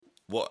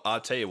What?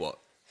 I'll tell you what.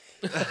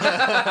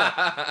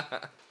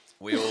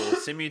 We all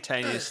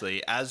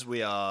simultaneously, as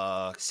we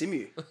are...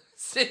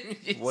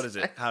 What is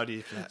it? How do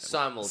you...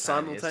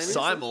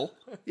 Simultaneously.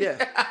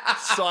 Yeah.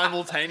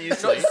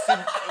 Simultaneously.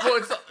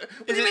 What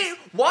do you mean?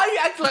 Why are you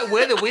acting like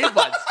we're the weird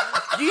ones?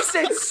 You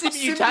said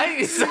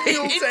simultaneously.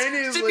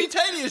 Simultaneously. You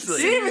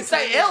didn't even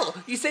say L.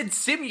 You said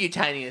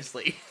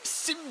simultaneously.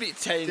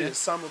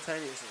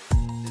 Simultaneously.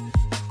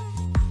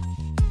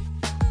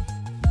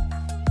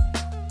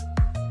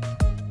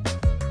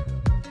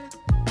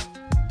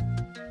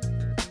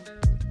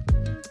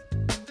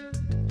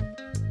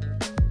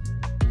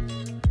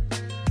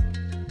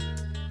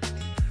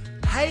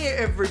 Hey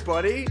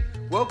everybody,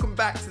 welcome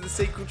back to the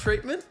sequel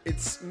treatment.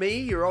 It's me,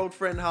 your old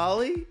friend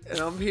Harley, and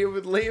I'm here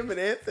with Liam and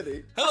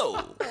Anthony.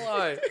 Hello.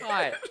 Hello.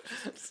 Hi.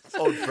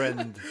 Old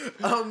friend.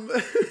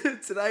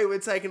 Today we're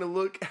taking a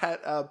look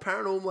at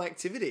Paranormal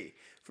Activity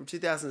from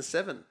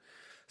 2007.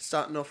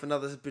 Starting off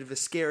another bit of a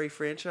scary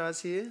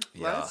franchise here,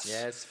 lads.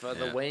 Yes, for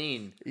the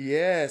ween.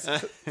 Yes,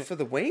 for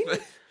the ween?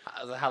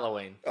 The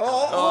Halloween.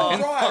 Oh,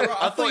 right.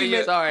 I thought you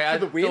meant sorry,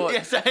 for the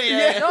win.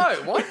 Yeah. No,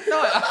 what?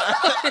 No.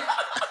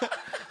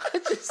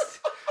 Just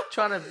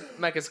trying to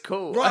make us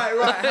cool. Right.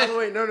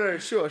 Halloween. No.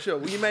 Sure.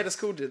 Well, you made us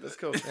cool, dude. That's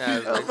cool.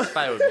 Yeah, it's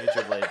failed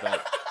miserably,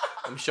 but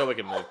I'm sure we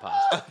can move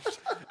past.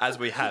 As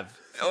we have.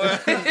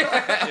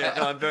 Yeah,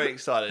 no, I'm very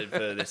excited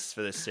for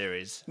this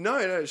series. No,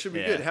 it should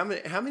be good. How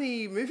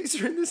many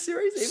movies are in this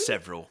series? Even?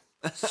 Several.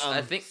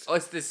 I think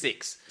it's the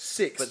sixth.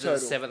 Six but total.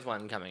 there's a seventh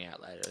one coming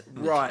out later.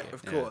 Right,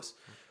 of course.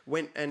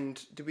 When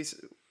is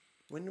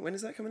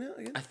that coming out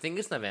again? I think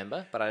it's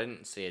November, but I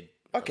didn't see a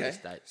release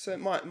date. So it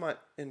might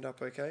end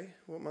up okay.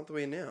 What month are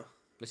we in now?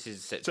 This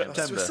is September.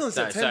 We're still in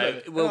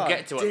September. So we'll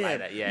get to it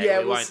later. Yeah,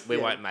 we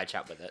won't match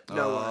up with it.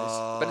 No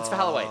worries. But it's for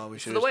Halloween.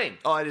 It's for the Ween.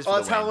 Oh, it is for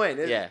it's Halloween.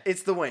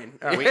 It's the Ween.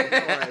 All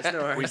right. No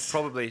worries. We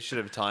probably should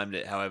have timed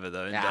it, however,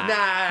 though. And done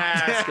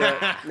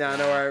Nah,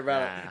 don't worry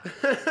about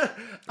it.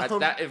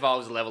 That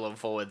involves a level of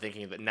forward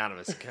thinking that none of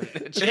us can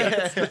achieve.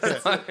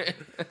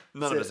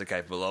 None of us are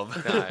capable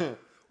of. No.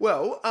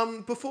 Well,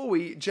 before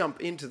we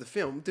jump into the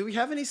film, do we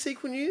have any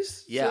sequel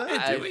news? Yeah,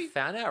 today? I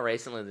found out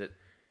recently that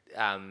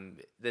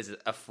there's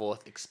a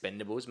fourth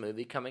Expendables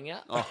movie coming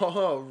out.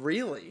 Oh,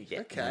 really?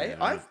 Yeah. Okay.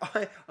 I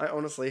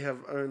honestly have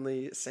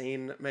only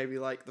seen maybe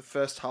like the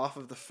first half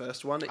of the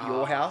first one at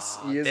your house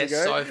years They're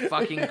ago. so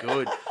fucking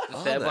good. The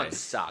third they? one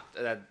sucked.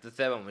 The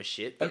third one was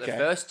shit, but Okay. the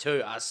first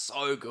two are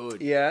so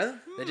good. Yeah.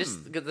 They're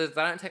just they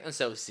don't take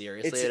themselves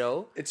seriously at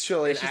all. It's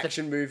surely It's an just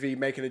action movie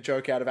making a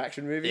joke out of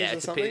action movies or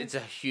something. It's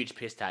a huge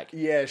piss take.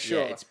 Yeah,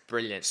 sure. Yeah, it's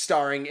brilliant.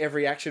 Starring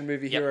every action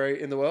movie hero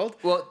in the world.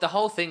 Well, the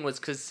whole thing was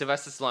because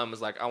Sylvester Stallone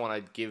was like, I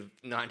want to give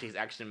 90s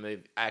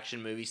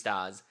action movie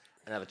stars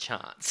another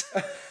chance.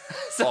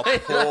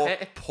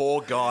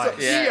 Poor guys.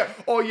 Yeah.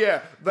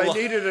 They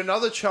needed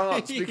another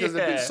chance because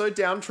they've been so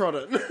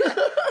downtrodden.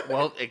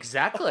 Well,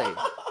 exactly.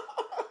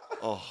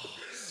 Oh,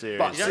 seriously.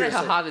 But You don't know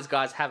how hard these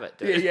guys have it,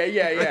 dude. Yeah.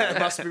 It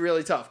must be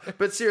really tough.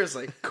 But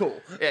seriously,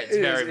 cool. Yeah, it's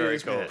very, very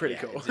is cool. Pretty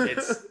cool.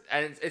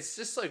 It's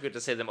just so good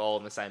to see them all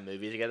in the same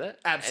movie together.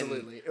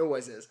 Absolutely. It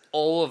always is.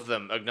 All of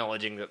them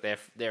acknowledging that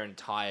their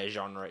entire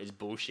genre is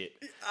bullshit.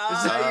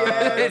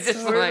 It's It's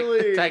just like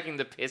taking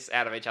the piss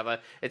out of each other.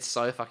 It's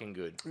so fucking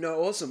good.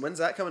 No, awesome. When's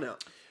that coming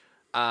out?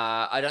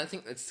 I don't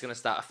think it's going to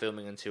start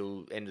filming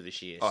until end of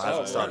this year. Oh, it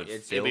hasn't started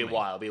It'll be a filming.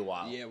 while. It'll be a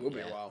while. Yeah, it will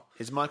be a while.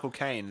 Is Michael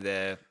Caine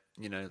their,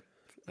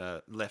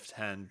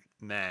 left-hand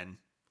man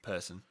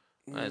person?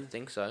 I don't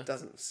think so.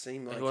 Doesn't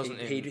seem like He wasn't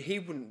he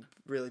wouldn't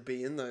really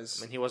be in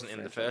those. I mean, he wasn't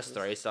in the first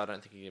three, so I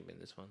don't think he could be in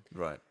this one.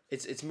 Right.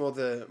 It's more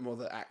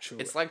the actual.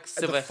 It's like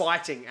the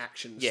fighting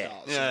action Yeah.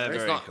 styles. Yeah, It's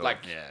very not cool. like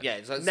Yeah.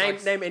 It's Name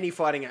like, any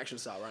fighting action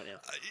style right now.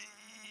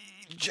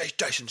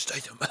 Jason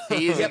Statham.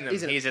 he is Yep, in them.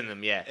 he's in it. He's in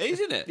them. Yeah. He's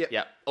in it? Yep.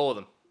 Yeah. All of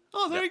them.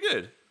 Oh, very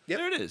good. Yep.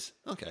 There it is.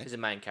 Okay. He's a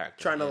main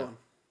character. Try another yeah. one.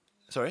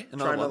 Sorry?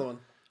 Try another one.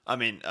 I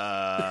mean,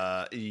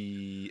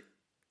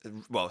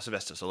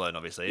 Sylvester Stallone,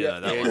 obviously. Yeah.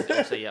 You know, that Yeah, one.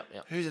 also, yep.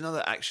 Who's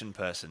another action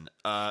person?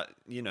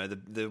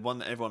 The one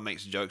that everyone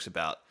makes jokes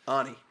about.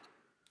 Arnie.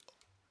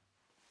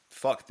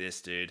 Fuck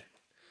this, dude.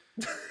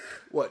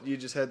 What? You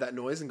just heard that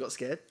noise and got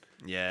scared?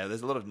 Yeah,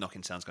 there's a lot of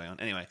knocking sounds going on.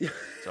 Anyway,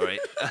 sorry.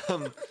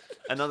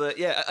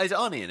 Is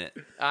Arnie in it?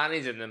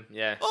 Arnie's in them.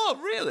 Yeah. Oh,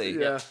 really?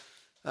 Yeah.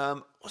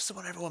 What's the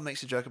one everyone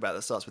makes a joke about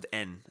that starts with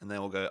N and they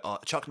all go, oh,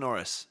 Chuck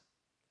Norris.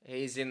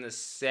 He's in the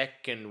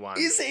second one.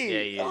 Is he?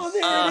 Yeah, he is. Oh,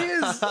 there it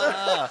is.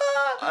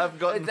 I've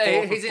gotten 4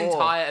 His for 4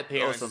 entire or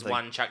appearance is something.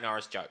 one Chuck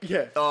Norris joke.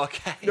 Yeah.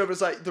 Okay. No, but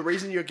it's like the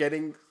reason you're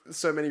getting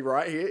so many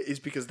right here is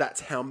because that's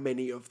how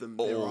many of them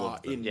there All are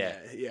of them. in Yeah.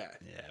 there. Yeah.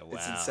 Yeah,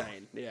 It's wow.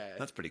 insane. Yeah.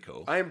 That's pretty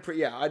cool. I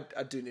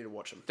do need to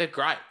watch them. They're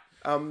great.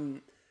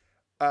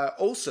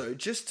 Also,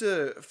 just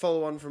to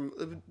follow on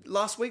from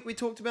last week, we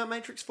talked about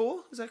Matrix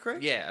 4. Is that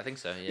correct? Yeah, I think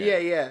so. Yeah.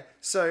 Yeah.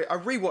 So I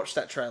rewatched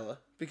that trailer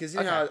because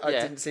you know how I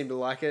yeah. didn't seem to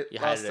like it You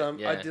last hated it, time.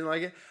 yeah. I didn't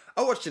like it.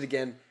 I watched it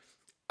again.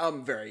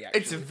 I'm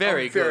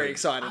very very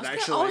excited. I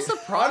was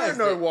surprised. I don't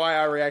know why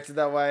I reacted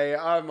that way.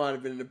 I might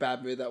have been in a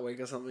bad mood that week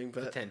or something.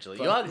 But potentially,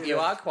 but, you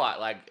are quite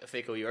like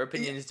fickle. Your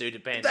opinions do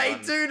depend. They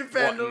on do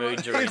depend what on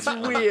mood you're in. It's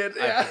weird.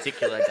 A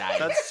particular day.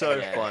 That's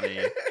so funny.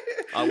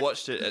 I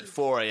watched it at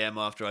 4 a.m.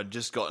 after I'd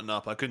just gotten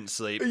up. I couldn't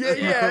sleep.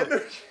 Yeah.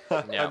 I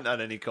hadn't had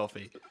any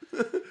coffee.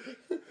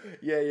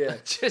 Yeah.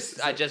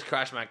 I just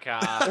crashed my car.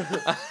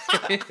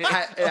 It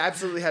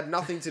absolutely had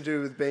nothing to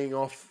do with being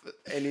off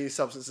any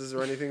substances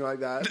or anything like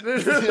that.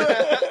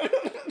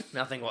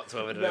 Nothing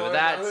whatsoever to do with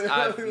that.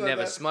 I've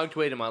never smoked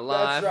weed in my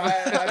life.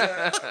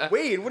 That's right.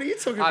 Weed? What are you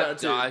talking about,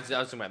 dude? I was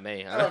talking about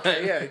me.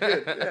 Okay, yeah,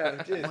 good.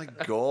 Yeah, Oh my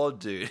god,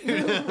 dude.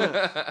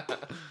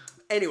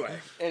 Anyway,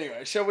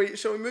 shall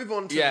we move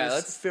on to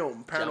this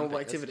film, Paranormal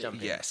Activity?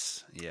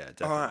 Yes, yeah,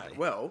 definitely. All right,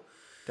 well,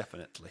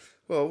 definitely.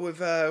 Well,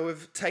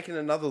 we've taken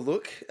another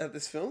look at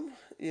this film,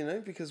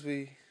 because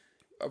we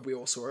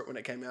all saw it when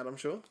it came out, I'm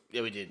sure.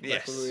 Yeah, we did.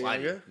 Yes. When we were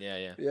younger.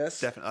 Yeah. Yes.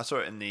 Definitely. I saw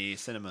it in the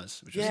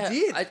cinemas. Which You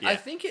did? I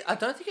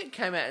don't think it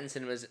came out in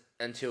cinemas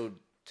until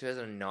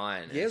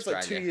 2009. Yeah, it was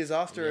like 2 years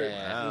after it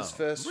was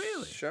first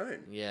Really? shown.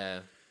 Yeah.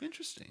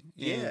 Interesting.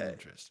 Yeah.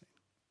 Interesting.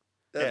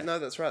 No,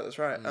 that's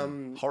right.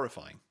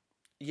 Horrifying.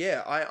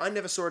 Yeah, I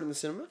never saw it in the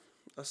cinema.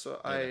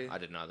 I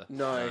didn't either.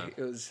 No,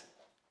 it was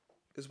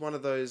one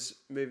of those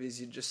movies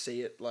you just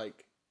see it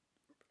like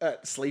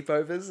at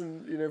sleepovers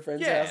and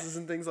friends' houses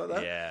and things like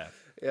that. Yeah.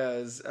 Yeah.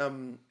 It was,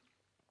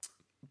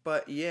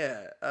 but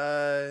yeah,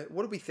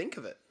 what did we think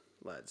of it,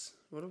 lads?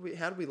 How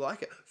did we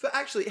like it?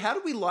 How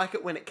did we like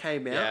it when it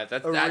came out? Yeah,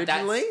 that's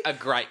originally? a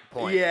great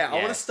point. Yeah, I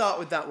want to start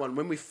with that one.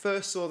 When we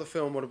first saw the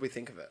film, what did we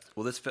think of it?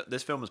 Well,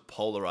 this film was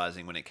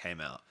polarizing when it came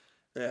out.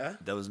 Yeah.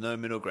 There was no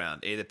middle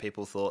ground. Either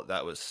people thought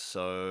that was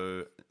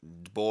so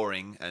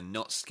boring and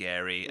not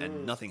scary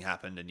and nothing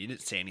happened and you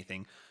didn't see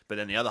anything. But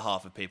then the other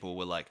half of people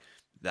were like,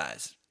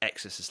 that's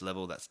Exorcist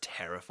level, that's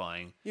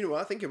terrifying. You know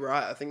what? I think you're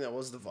right. I think that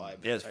was the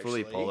vibe. Yeah, it's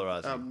fully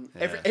polarizing.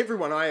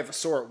 Everyone I ever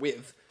saw it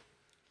with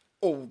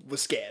all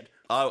was scared.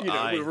 We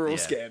were all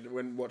scared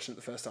when watching it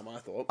the first time, I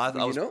thought. I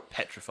was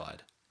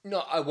petrified.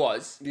 No, I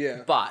was.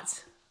 Yeah.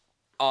 But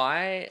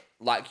I,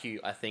 like you,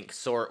 I think,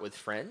 saw it with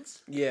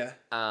friends. Yeah.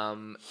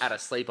 At a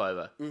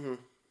sleepover. Mm-hmm.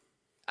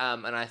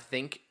 And I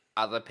think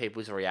other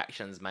people's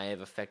reactions may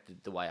have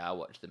affected the way I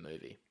watched the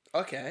movie.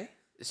 Okay.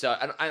 So,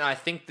 and I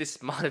think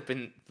this might have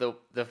been the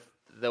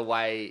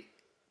way.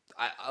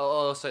 I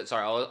also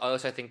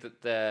think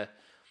that the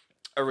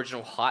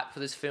original hype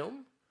for this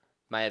film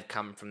may have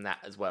come from that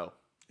as well,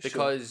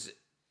 because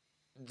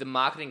the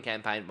marketing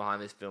campaign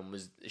behind this film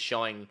was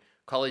showing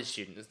college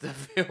students the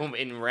film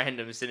in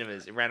random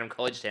cinemas, in random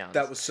college towns.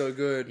 That was so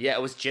good. Yeah,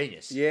 it was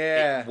genius.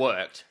 Yeah. It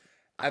worked.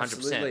 100%.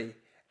 Absolutely.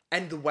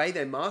 And the way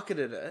they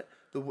marketed it,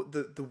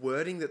 the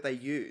wording that they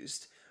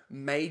used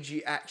made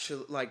you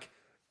actually, like,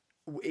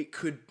 it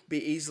could be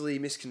easily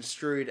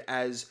misconstrued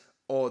as,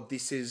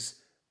 this is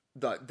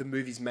the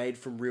movie's made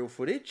from real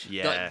footage.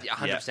 Yeah,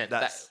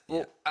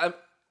 100%.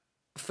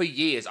 For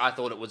years, I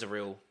thought it was a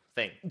real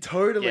thing.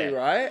 Totally,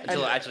 right?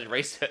 Until I actually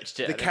researched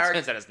it, and it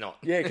turns out it's not.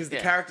 Yeah, because the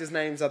characters'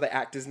 names are the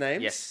actors'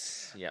 names.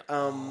 Yes. Yeah.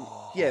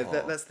 Yeah,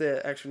 that's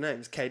their actual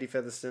names. Katie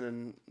Featherston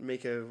and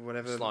Mika,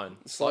 whatever.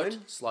 Sloat?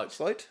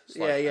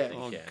 Yeah.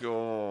 Oh,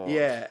 God.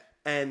 Yeah,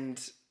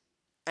 and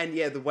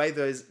the way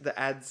the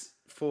ads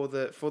for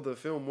the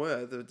film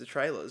were, the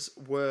trailers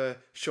were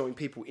showing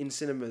people in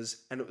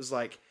cinemas, and it was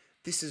like,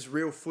 this is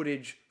real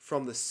footage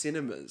from the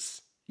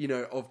cinemas,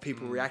 of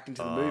people reacting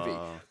to the movie.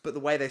 But the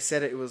way they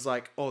said it was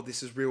like,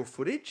 this is real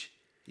footage.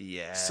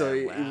 Yeah. So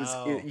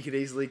you could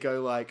easily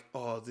go like,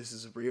 this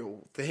is a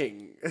real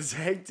thing. It's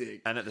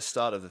hectic. And at the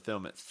start of the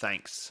film, it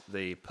thanks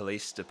the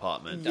police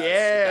department for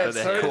their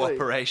totally.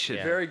 cooperation.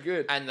 Yeah. Very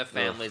good. And the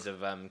families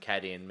of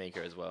Katie and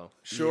Mika as well.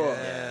 Sure.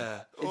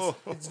 Yeah.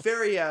 It's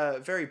very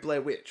very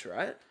Blair Witch,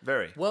 right?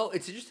 Very. Well,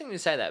 it's interesting to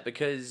say that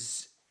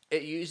because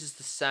it uses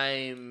the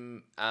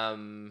same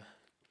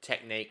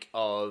technique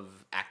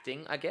of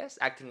acting, I guess,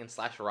 acting and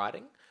 /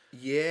 writing.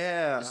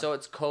 Yeah. So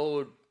it's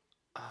called.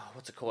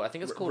 What's it called? I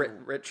think it's called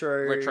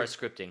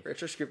retroscripting.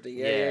 Retroscripting.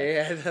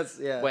 Yeah. That's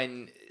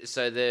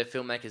So the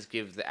filmmakers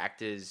give the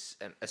actors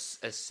a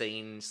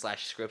scene /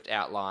 script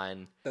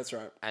outline. That's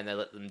right. And they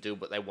let them do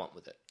what they want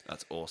with it.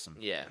 That's awesome.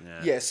 Yeah.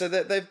 So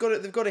that they've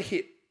got to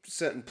hit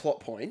certain plot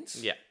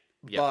points. Yeah.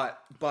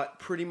 But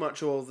pretty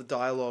much all the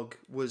dialogue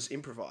was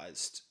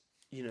improvised.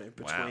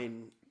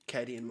 Between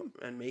Katie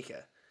and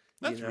Mika.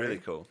 That's really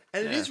cool.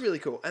 And it is really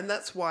cool. And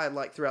that's why,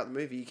 like, throughout the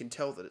movie, you can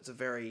tell that it's a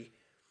very,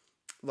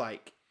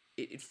 like,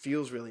 it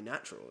feels really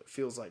natural. It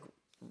feels like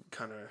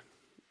kind of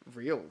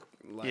real,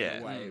 like,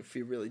 in a way.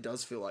 It really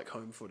does feel like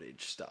home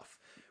footage stuff.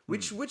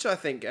 Which I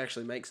think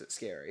actually makes it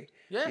scary.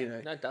 Yeah,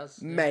 it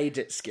does. Made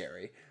it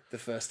scary the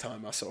first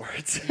time I saw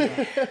it.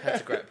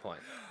 That's a great point.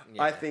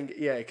 Yeah. I think,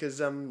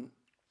 because, I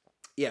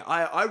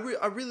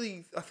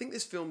think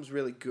this film's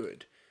really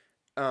good.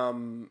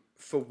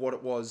 For what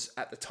it was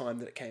at the time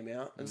that it came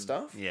out and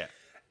stuff. Yeah.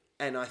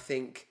 And I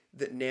think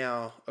that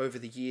now, over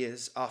the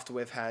years, after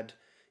we've had,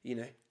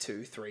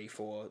 2, 3,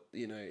 4,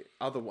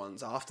 other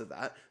ones after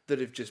that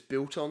have just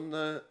built on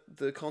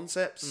the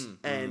concepts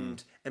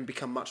and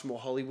become much more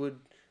Hollywood,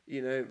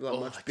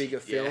 much bigger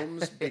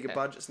films, bigger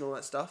budgets and all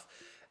that stuff.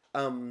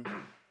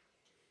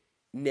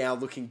 Now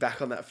looking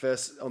back on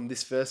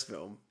this first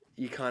film,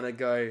 you kind of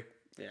go,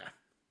 yeah,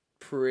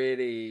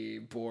 pretty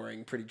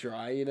boring, pretty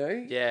dry,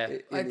 Yeah,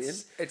 in the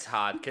end. it's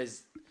hard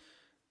because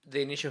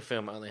the initial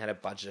film only had a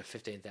budget of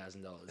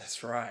 $15,000.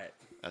 That's right.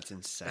 That's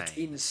insane. It's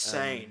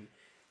insane.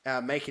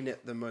 Making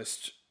it the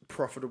most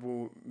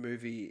profitable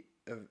movie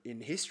in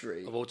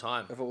history Of all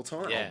time.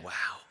 Oh, Yeah. wow.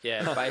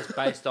 Yeah,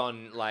 based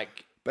on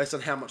Based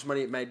on how much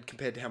money it made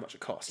compared to how much it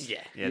cost.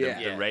 Yeah.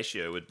 The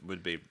ratio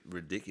would be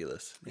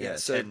ridiculous. Yeah, Yeah,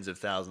 so- tens of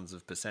thousands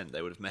of %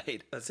 they would have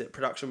made. That's it.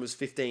 Production was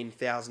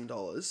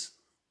 $15,000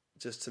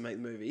 just to make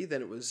the movie.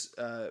 Then it was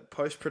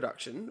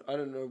post-production. I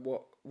don't know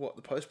what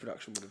the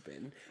post-production would have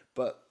been,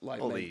 but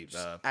All maybe the,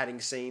 just adding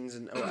scenes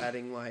or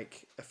adding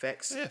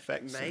effects. Yeah,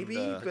 effects maybe,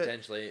 and, but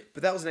potentially.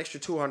 but that was an extra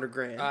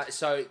 $200,000.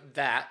 So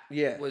that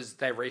Yeah. was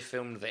they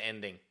refilmed the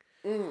ending.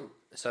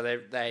 So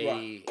they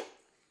Right.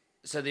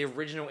 so the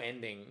original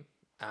ending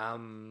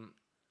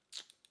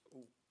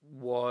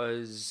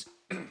was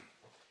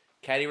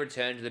Katie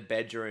returned to the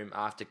bedroom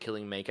after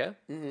killing Mika.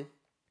 Mm-hmm.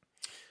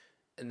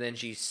 And then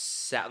she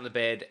sat on the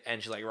bed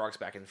and she rocks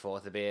back and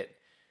forth a bit.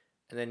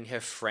 And then her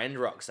friend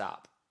rocks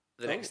up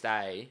the next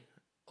day.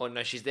 Or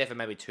no, she's there for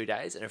maybe 2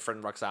 days and her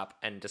friend rocks up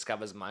and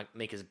discovers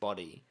Mika's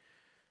body.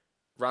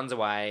 Runs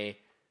away.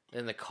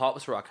 Then the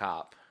cops rock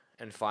up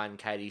and find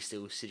Katie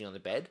still sitting on the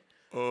bed.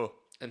 Oh.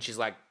 And she's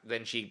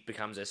then she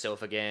becomes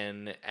herself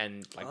again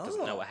and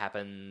doesn't know what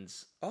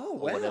happens. Oh, or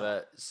wow.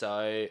 whatever.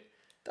 So,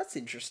 That's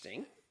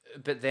interesting.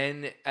 but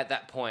then at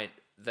that point,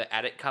 the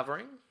attic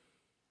covering,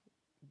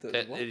 What?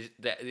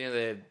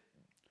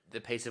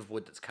 the piece of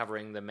wood that's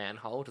covering the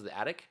manhole to the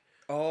attic,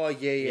 Oh,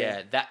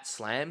 yeah. that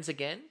slams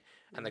again,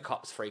 and the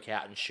cops freak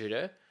out and shoot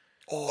her.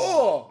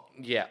 Oh!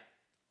 Yeah.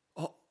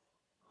 Oh.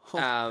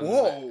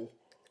 Whoa!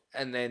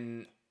 And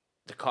then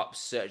the cops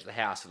search the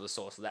house for the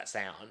source of that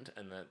sound,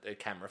 and the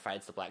camera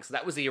fades to black. So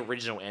that was the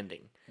original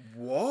ending.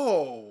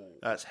 Whoa!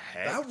 That's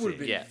hectic. That would have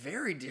been Yeah.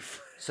 very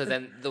different. So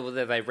then they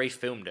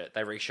refilmed it,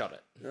 they reshot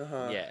it.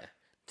 Yeah,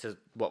 to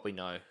what we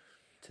know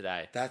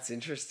today. That's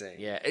interesting.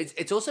 Yeah,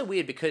 it's also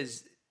weird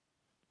because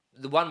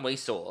the one we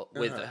saw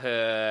with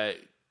her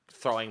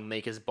throwing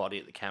Mika's body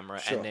at the camera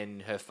Sure. and then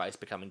her face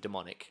becoming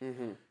demonic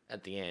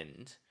at the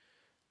end.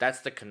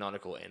 That's the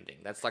canonical ending.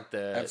 That's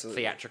the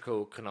Absolutely.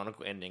 theatrical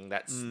canonical ending.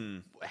 That's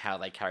how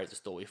they carried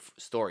the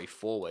story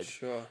forward.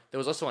 Sure. There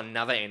was also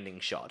another ending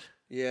shot,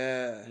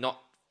 Yeah.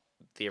 not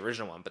the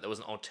original one, but there was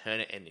an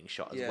alternate ending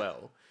shot as Yeah.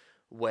 well,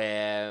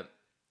 where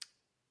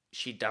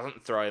she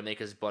doesn't throw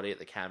Mika's body at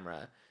the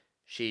camera.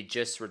 She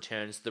just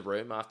returns to the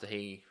room after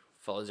he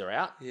follows her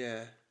out.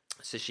 Yeah.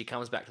 So she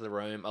comes back to the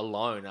room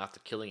alone after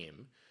killing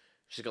him.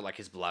 She's got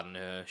his blood in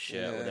her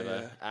shirt, Yeah,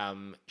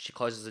 whatever. She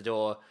closes the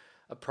door,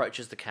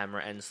 approaches the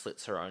camera, and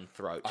slits her own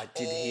throat. I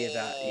did hear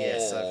that.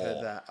 Yes, I've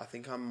heard that. I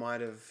think I might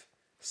have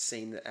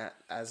seen it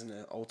as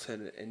an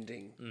alternate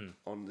ending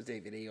on the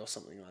DVD or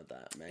something like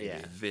that. Maybe.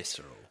 Yeah.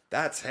 Visceral.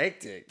 That's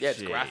hectic. Yeah, it's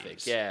Jeez.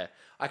 graphic. Yeah,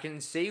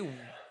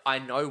 I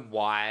know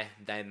why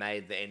they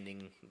made the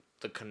ending,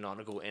 the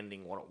canonical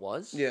ending, what it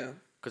was. Yeah.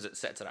 Because it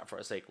sets it up for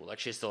a sequel.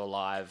 She's still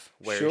alive.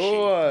 Where is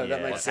Sure, she? that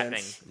Yeah. makes What's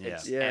sense. happening? Yeah.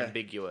 It's Yeah.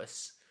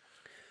 ambiguous.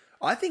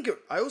 I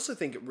also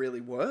think it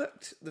really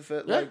worked. The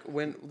first, I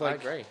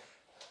agree.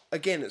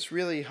 Again, it's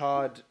really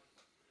hard.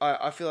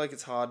 I feel like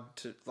it's hard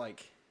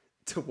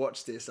to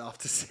watch this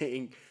after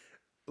seeing,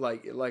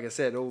 like I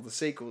said, all the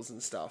sequels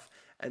and stuff.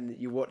 And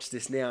you watch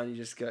this now and you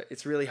just go,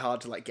 it's really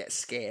hard to get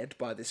scared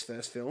by this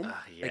first film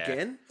Yeah.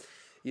 again.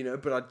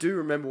 But I do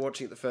remember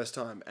watching it the first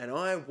time and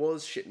I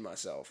was shitting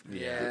myself.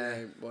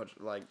 Yeah.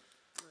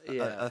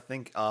 I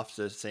think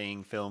after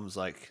seeing films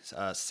like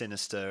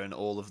Sinister and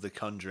all of the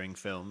Conjuring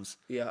films,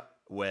 Yeah.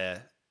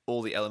 where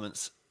all the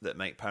elements that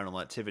make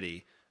Paranormal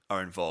Activity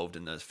are involved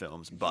in those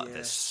films, but Yeah.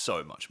 there's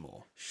so much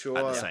more Sure.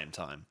 at the same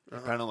time.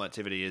 Paranormal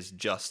Activity is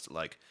just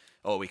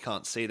we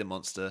can't see the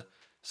monster,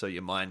 so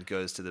your mind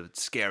goes to the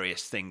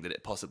scariest thing that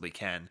it possibly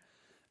can,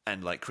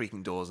 and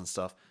creaking doors and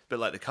stuff.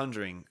 But The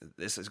Conjuring,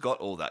 this has got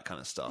all that kind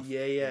of stuff.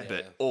 Yeah.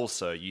 But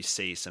also you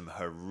see some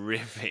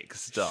horrific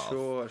stuff.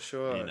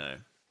 Sure.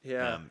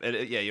 Yeah.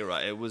 You're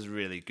right. It was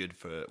really good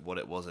for what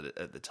it was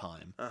at the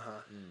time.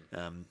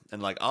 And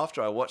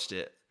after I watched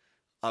it,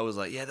 I was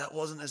that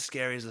wasn't as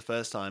scary as the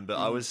first time, but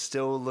I was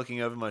still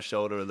looking over my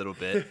shoulder a little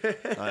bit.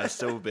 I was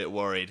still a bit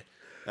worried.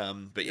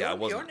 But yeah, I You're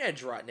wasn't. on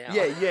edge right now.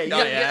 Yeah.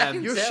 I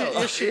am. You're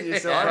shitting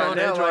yourself I'm right on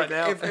now. edge right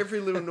now. Every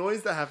little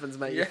noise that happens,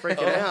 mate, you're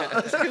freaking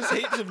out. It's because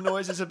heaps of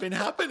noises have been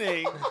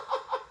happening.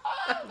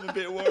 I'm a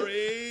bit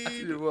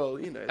worried. Well,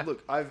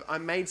 look, I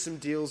made some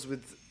deals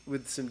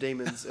with some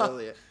demons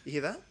earlier. You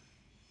hear that?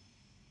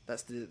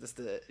 That's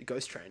the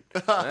ghost train.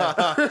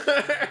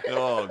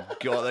 Oh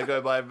god, they go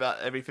by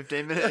about every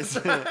 15 minutes.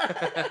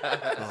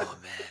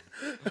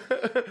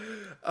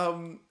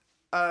 Oh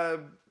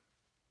man.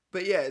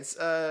 But yeah, it's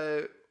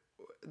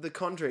The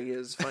Conjuring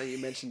is funny you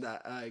mentioned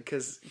that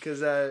because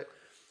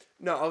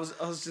no, I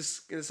was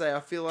just gonna say I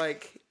feel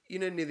like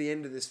near the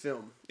end of this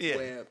film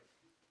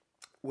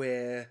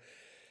where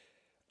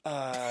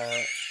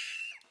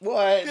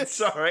what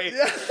Sorry.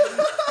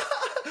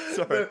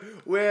 Sorry.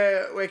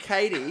 where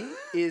Katie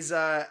is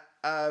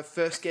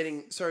first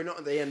getting not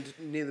at the end,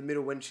 near the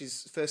middle, when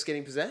she's first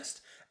getting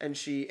possessed and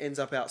she ends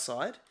up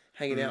outside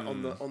hanging out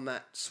on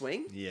that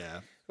swing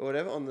or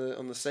whatever on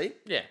the seat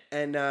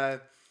and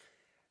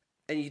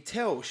you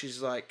tell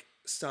she's like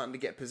starting to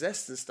get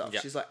possessed and stuff.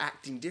 She's like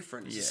acting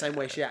different. It's the same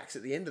way she acts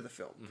at the end of the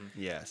film.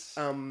 Yes.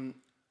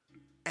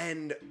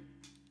 And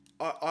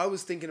I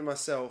was thinking to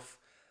myself,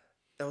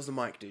 that was the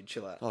mic, dude.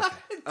 Chill out.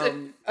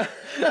 Okay.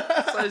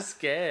 So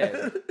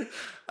scared.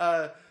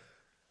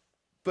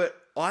 But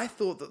I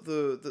thought that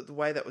the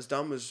way that was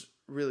done was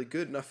really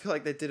good, and I feel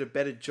like they did a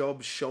better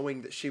job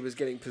showing that she was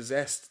getting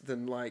possessed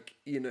than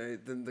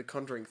than The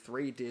Conjuring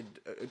 3 did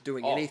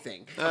doing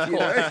anything. Of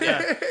course,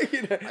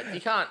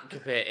 You can't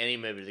compare any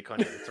movie to The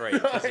Conjuring 3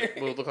 because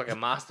it will look like a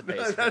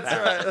masterpiece.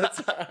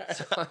 That's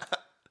right.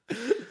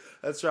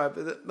 That's right.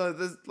 But no,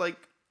 there's like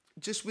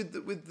just with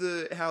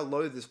the how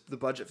low the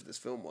budget for this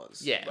film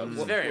was. Yeah, it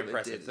was very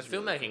impressive. The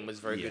filmmaking was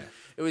very good.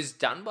 It was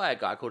done by a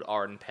guy called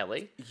Oren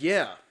Peli.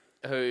 Yeah.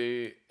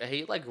 Who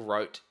he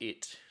wrote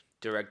it,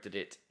 directed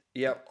it.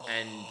 Yep.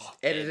 And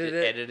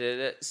edited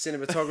it.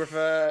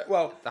 Cinematographer.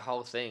 Well, the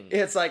whole thing.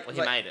 It's like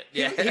he made it.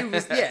 Yeah.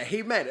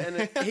 He made it,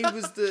 and he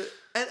was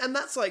and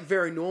that's like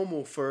very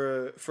normal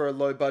for a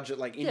low budget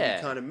like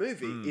indie kind of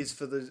movie is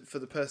for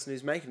the person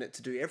who's making it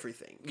to do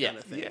everything kind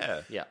of thing.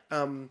 Yeah.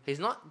 He's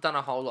not done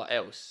a whole lot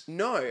else.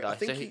 No, I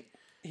think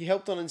he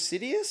helped on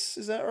Insidious.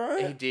 Is that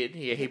right? He did.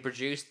 He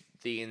produced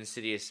the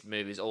Insidious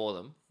movies, all of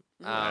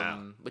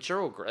them, which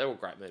are all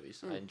great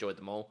movies. I enjoyed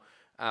them all.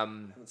 I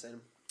haven't seen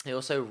them. He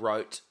also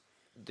wrote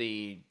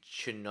the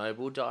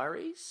Chernobyl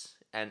Diaries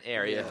and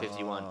Area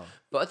 51,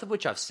 both of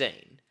which I've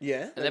seen.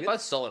 Yeah, and they're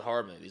both solid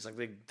horror movies. Like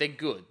they're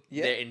good.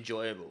 Yeah. They're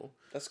enjoyable.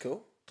 That's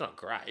cool. It's not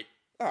great.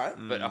 All right,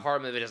 but a horror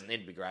movie doesn't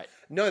need to be great.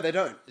 No, they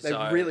don't. They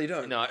really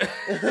don't. No,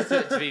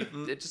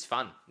 it's just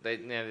fun.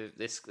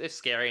 They're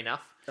scary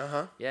enough.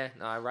 Yeah,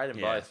 no, I rate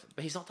them both.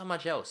 But he's not done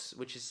much else,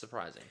 which is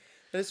surprising.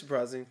 It is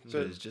surprising.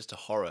 So he's just a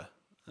horror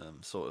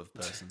sort of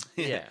person.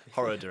 Yeah,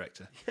 horror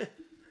director.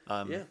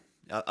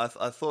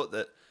 I thought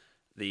that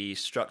the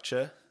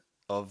structure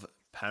of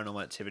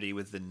Paranormal Activity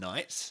with the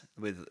nights,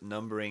 with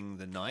numbering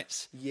the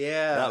nights,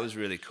 that was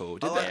really cool.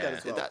 Did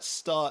that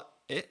start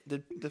it?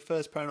 The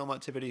first Paranormal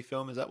Activity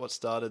film, is that what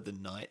started the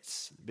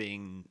nights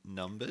being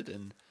numbered?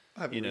 And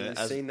I haven't really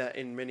seen that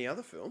in many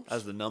other films.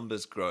 As the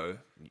numbers grow,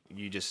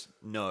 you just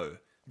know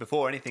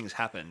before anything's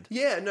happened.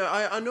 Yeah, no,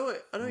 I know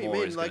what you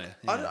mean. Like,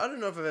 I don't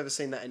know if I've ever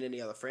seen that in any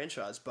other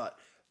franchise, but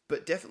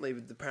definitely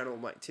with the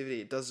Paranormal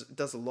Activity, it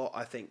does a lot,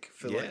 I think,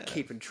 for like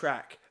keeping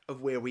track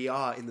of where we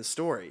are in the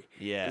story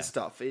and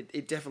stuff.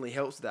 It definitely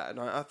helps with that, and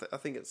I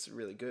think it's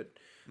really good.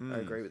 I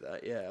agree with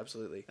that. Yeah,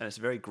 absolutely. And it's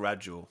very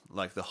gradual,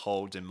 like the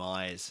whole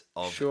demise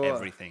of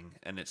everything,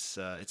 and it's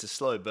a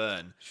slow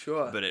burn.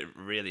 Sure, but it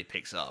really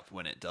picks up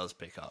when it does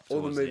pick up.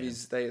 All the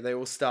movies they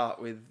all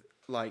start with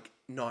like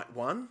night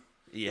one.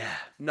 Yeah,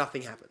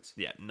 nothing happens.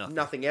 Yeah,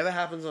 nothing ever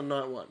happens on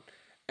night one.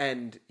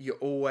 And you're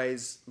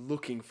always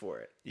looking for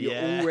it. You're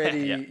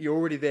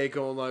already there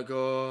going like,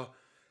 oh,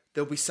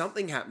 there'll be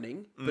something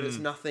happening, but it's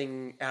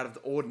nothing out of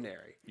the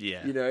ordinary.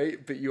 Yeah.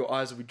 But your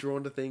eyes will be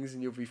drawn to things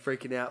and you'll be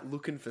freaking out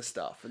looking for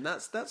stuff. And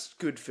that's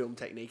good film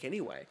technique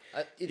anyway.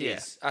 It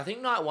is. I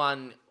think night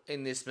one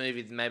in this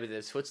movie, maybe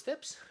there's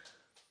footsteps.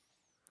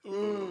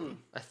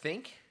 I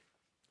think.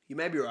 You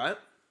may be right.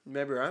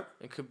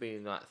 It could be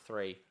night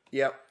 3.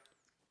 Yep.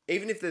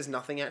 Even if there's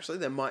nothing, actually,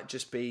 there might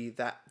just be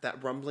that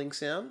rumbling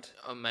sound.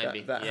 Oh,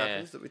 maybe. That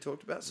happens that we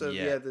talked about. So,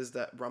 there's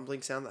that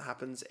rumbling sound that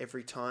happens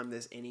every time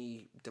there's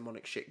any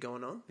demonic shit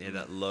going on. Yeah,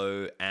 that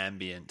low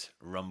ambient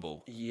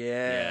rumble.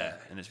 Yeah.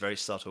 And it's very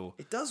subtle.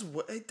 It does,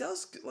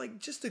 like,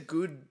 just a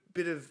good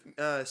bit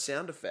of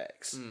sound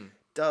effects.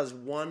 Does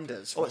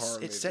wonders for horror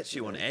movies. It sets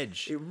you on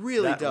edge. It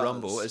really does. That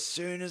rumble, as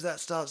soon as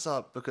that starts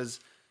up, because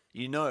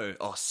you know,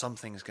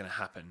 something's going to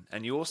happen.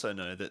 And you also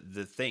know that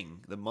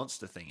the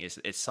monster thing,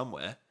 it's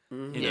somewhere.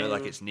 Mm-hmm. You know,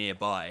 like it's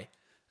nearby.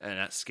 And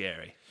that's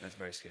scary. That's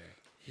very scary.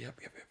 Yep.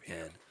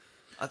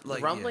 The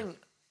rumbling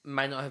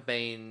may not have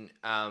been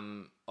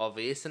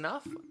obvious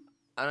enough,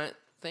 I don't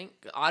think.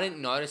 I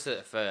didn't notice it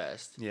at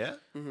first. Yeah?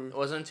 Mm-hmm. It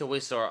wasn't until we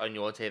saw it on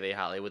your TV,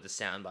 Harley, with the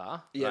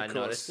soundbar that I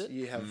noticed it.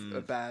 You have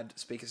a bad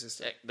speaker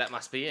system. That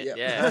must be it. Yep.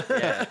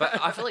 Yeah.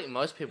 But I feel like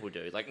most people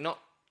do. Like, not...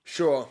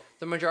 Sure.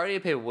 The majority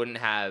of people wouldn't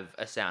have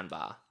a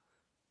soundbar.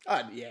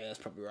 Yeah, that's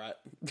probably right.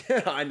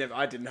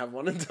 I didn't have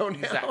one until now.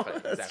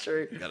 Exactly. That's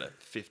true. You got a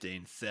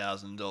 $15,000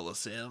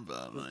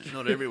 soundbar, mate.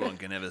 Not everyone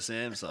can have a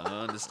Samsung.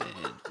 I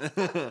understand.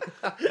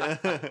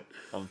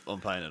 I'm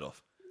paying it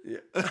off.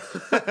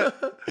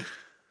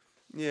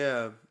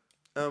 Yeah.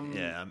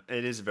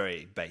 It is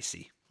very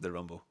bassy, the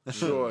rumble.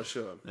 Sure.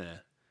 Yeah.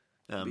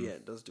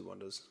 It does do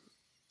wonders.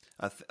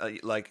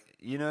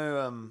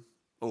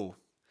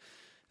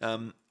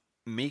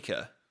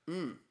 Mika.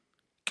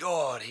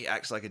 God, he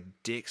acts like a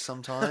dick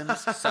sometimes.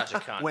 Such a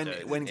cunt,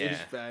 when dude.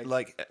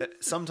 Bag.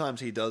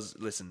 sometimes he does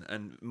listen,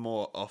 and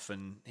more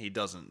often he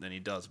doesn't than he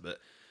does. But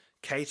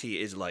Katie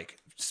is like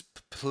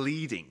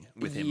pleading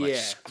with him, like Yeah.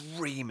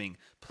 screaming,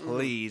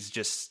 "Please,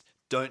 just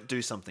don't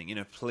do something.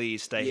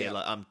 Please stay here. Yeah.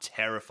 Like I'm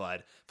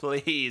terrified.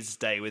 Please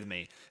stay with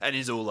me." And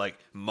he's all like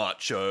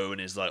macho,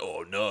 and he's like,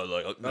 "Oh no,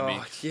 like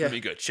let me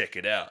go check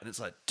it out." And it's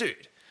like,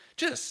 dude,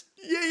 just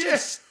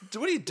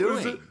what are you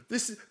doing?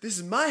 This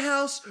is my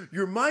house.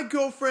 You're my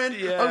girlfriend.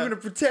 Yeah. I'm gonna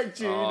protect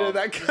you.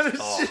 That kind of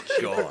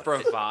shit. God,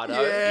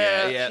 Bravado.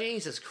 Yeah.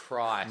 Jesus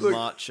Christ.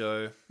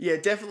 macho. Yeah,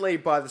 definitely.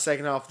 By the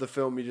second half of the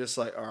film, you're just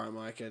like, all right,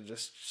 Micah,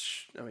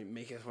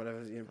 Mika,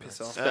 whatever, piss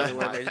off.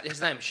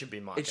 His name should be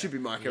Micah. It should be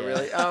Micah,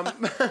 Yeah.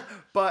 really.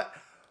 But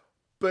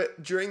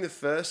during the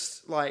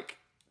first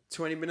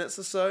 20 minutes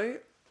or so,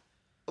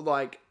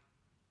 I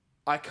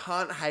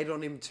can't hate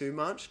on him too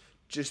much,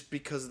 just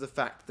because of the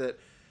fact that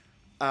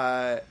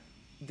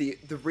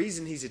the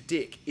reason he's a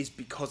dick is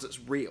because it's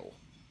real.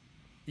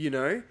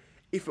 Because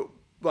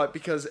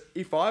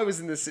if I was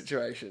in this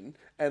situation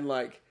and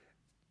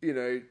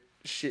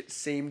shit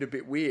seemed a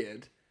bit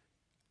weird,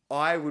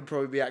 I would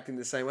probably be acting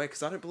the same way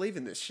because I don't believe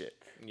in this shit.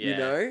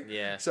 Yeah,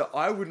 yeah. So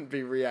I wouldn't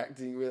be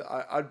reacting with.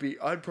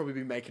 I'd probably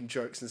be making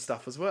jokes and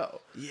stuff as well.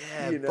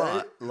 Yeah,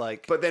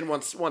 But then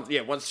once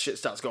shit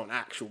starts going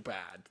actual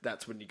bad,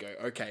 that's when you go,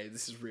 okay,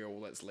 this is real.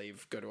 Let's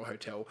leave. Go to a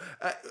hotel.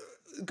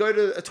 Go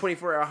to a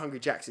 24-hour Hungry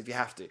Jack's if you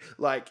have to.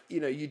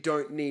 You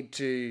don't need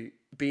to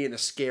be in a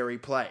scary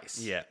place.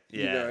 Yeah,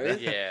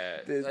 Yeah.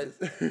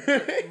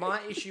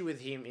 My issue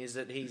with him is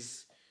that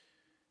he's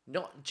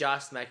not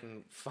just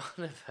making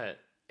fun of it.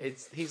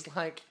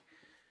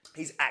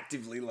 He's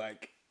actively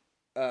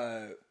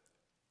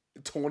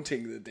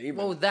taunting the demon.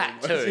 Well,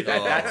 that almost. too.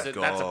 That's a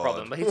God.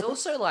 problem. But he's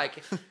also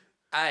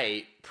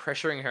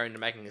pressuring her into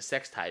making a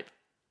sex tape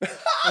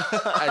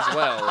as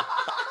well.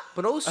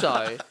 But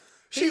also,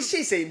 She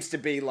seems to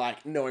be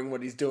knowing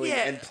what he's doing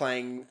Yeah. and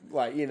playing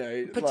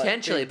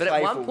potentially. being But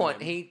at one playful point,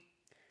 with him. he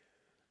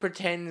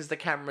pretends the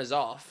camera's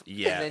off.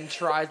 Yeah. And then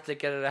tries to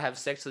get her to have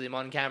sex with him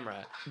on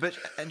camera.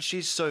 and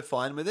she's so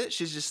fine with it.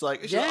 She's just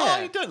like, Yeah.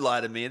 "Oh, don't lie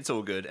to me. It's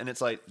all good." And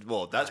it's like,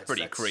 well, that's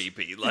pretty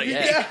creepy.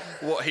 Yeah.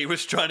 What he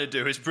was trying to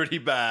do is pretty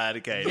bad.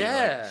 Okay.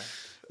 Yeah.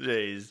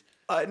 Jeez.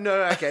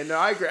 No, I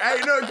agree.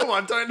 Hey, no, come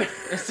on, don't.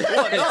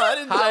 What? No, I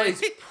didn't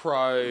Harley's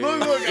pro.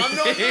 Look, I'm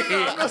not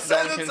saying that's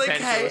Non-consensual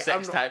okay. sex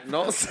I'm tape.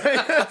 not saying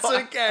that's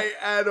okay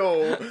at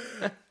all.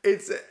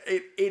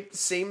 It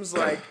seems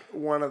like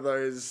one of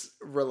those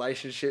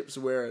relationships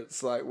where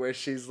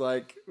she's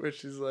like,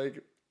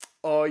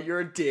 oh, you're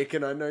a dick,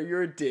 and I know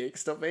you're a dick.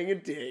 Stop being a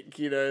dick.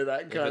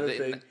 That kind of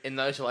thing. In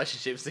those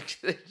relationships,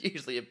 they're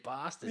usually a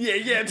bastard. Yeah.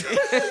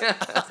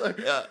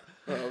 Yeah.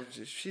 Oh,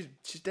 she's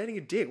dating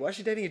a dick. Why is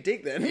she dating a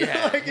dick then?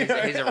 Yeah,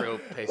 he's a real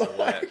piece of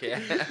work. Yeah,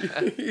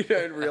 You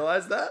don't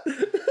realize that?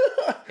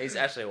 he's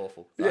actually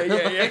awful.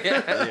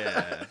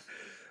 Yeah.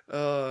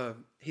 Yeah.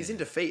 He's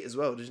into feet as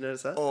well. Did you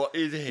notice that? Or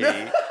is he?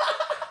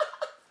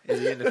 Is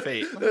he in the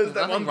feet? There's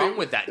that Nothing one wrong bit.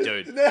 with that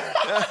dude. There's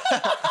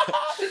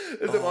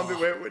that one bit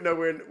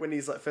where when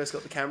he's first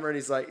got the camera and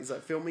he's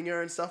filming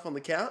her and stuff on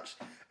the couch,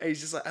 and he's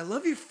just like, "I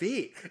love your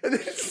feet," and then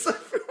he's just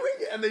filming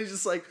it, and then he's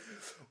just like,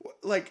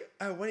 why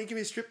don't you give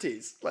me a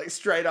striptease?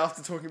 Straight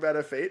after talking about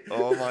her feet.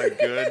 Oh my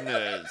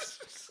goodness.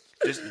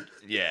 Just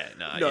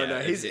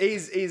No,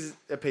 he's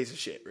a piece of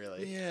shit,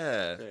 really.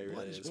 Yeah. he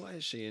really is. Why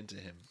is she into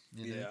him?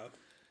 You know?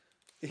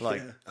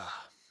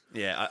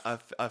 Yeah.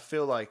 I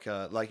feel like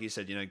you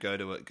said, go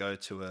to a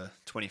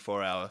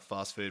 24-hour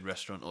fast food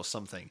restaurant or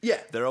something. Yeah.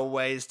 There are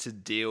ways to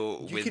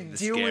deal You with can the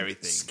deal scary with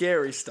thing.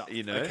 scary stuff.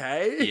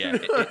 Okay. Yeah.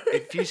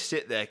 If you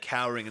sit there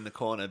cowering in the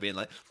corner, being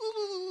like,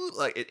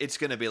 it's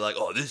going to be like,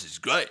 oh, this is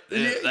great.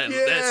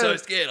 They're so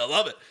scared. I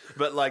love it.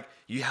 But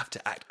you have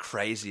to act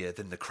crazier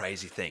than the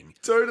crazy thing.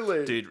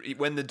 Totally. Dude,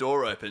 when the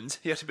door opens,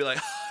 you have to be like,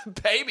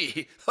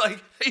 baby, are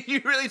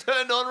you really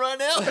turned on right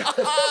now?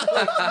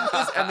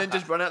 And then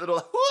just run out the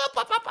door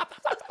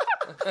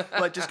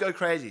just go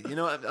crazy. I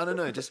don't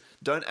know. Just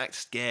don't act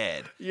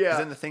scared. Yeah. Because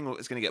then the thing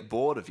is going to get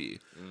bored of you.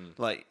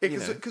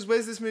 Because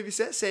where's this movie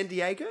set? San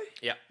Diego?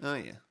 Yeah. Oh,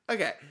 yeah.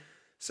 Okay.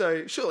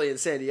 So surely in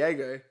San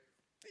Diego,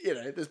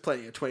 there's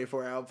plenty of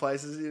 24-hour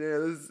places.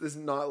 There's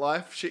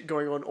nightlife shit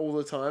going on all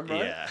the time,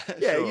 right? Yeah,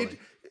 Yeah. surely. You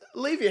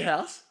leave your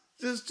house.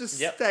 Just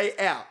stay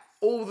out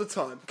all the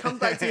time. Come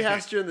back to your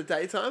house during the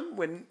daytime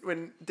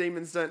when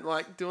demons don't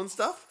like doing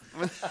stuff.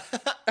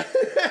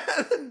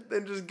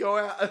 Then just go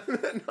out at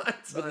night time.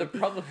 But the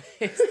problem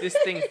is, this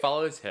thing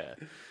follows her.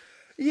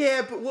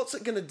 Yeah, but what's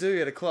it going to do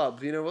at a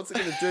club? What's it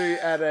going to do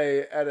at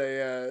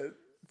a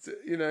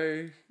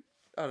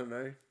I don't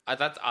know.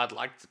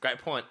 Great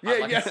point. Yeah, I'd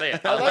like to see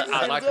it.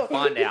 I'd like to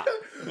find out.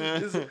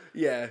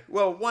 Yeah.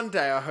 Well, one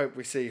day I hope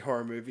we see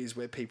horror movies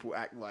where people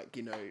act like,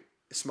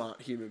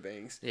 smart human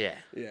beings. Yeah.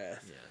 Yeah.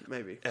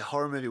 Maybe. A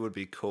horror movie would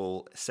be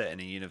cool, set in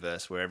a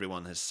universe where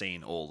everyone has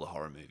seen all the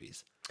horror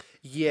movies.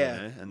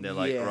 Yeah. And they're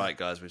like, Yeah. all right,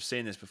 guys, we've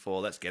seen this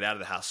before. Let's get out of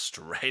the house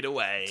straight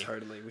away.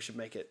 Totally. We should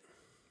make it.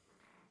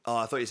 Oh,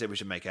 I thought you said we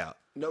should make out.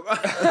 No. I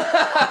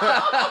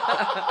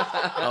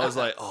was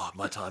like, oh,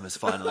 my time has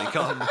finally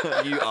come.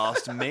 You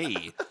asked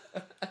me.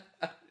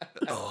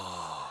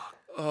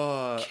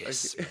 Oh,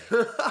 Kiss me.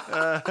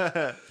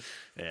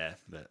 Yeah,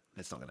 but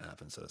it's not going to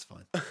happen, so it's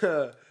fine.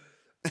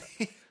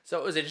 So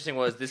what was interesting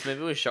was this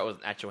movie was shot with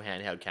an actual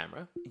handheld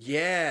camera.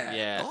 yeah.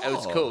 Yeah, Oh, it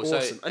was cool.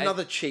 Awesome. So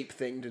Another cheap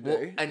thing to do.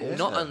 well, and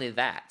not only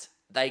that,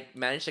 they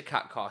managed to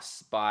cut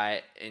costs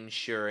by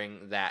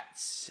ensuring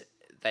that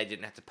they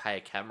didn't have to pay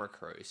a camera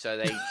crew. So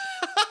they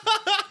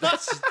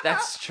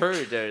that's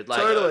true, dude.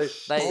 Like, Totally.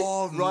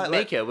 Oh, right,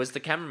 like- Mika was the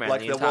cameraman.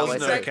 Like the there entire was way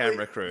no through. Exactly.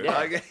 camera crew. Yeah.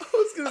 Like, I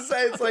was gonna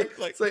say it's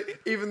like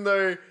even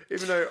though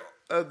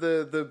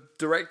the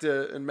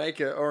director and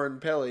maker Oren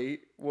Peli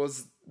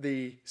was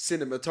the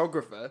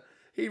cinematographer,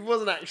 he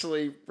wasn't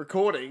actually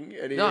recording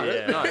any No, of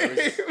it. no,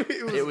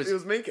 it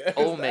was Mika.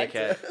 all the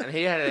Mika, actor. and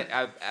he had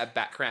a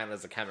background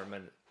as a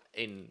cameraman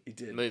in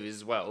did. movies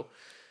as well,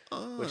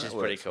 which is that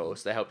pretty works. cool.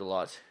 So they helped a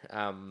lot.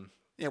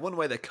 yeah, one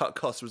way they cut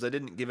costs was they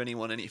didn't give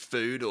anyone any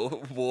food or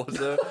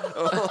water.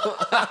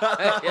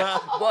 Yeah,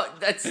 well,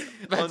 that's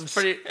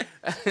pretty.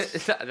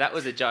 That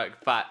was a joke,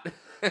 but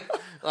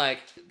like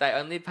they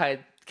only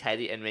paid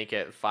Katie and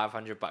Mika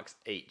 $500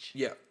 each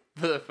Yeah,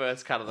 for the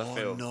first cut of the Oh,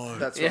 film. no.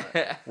 that's Yeah.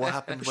 right. What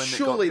happened when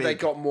Surely it got they big?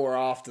 got more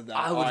after that.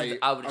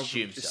 I would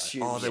assume so.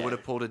 Oh, they Yeah. would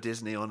have pulled a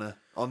Disney on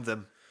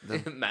them.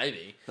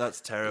 Maybe.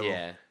 That's terrible.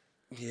 Yeah.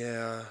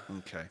 Yeah,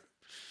 Okay.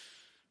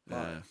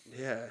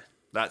 yeah.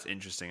 That's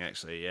interesting,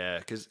 actually. Yeah,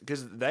 because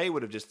they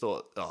would have just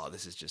thought, oh,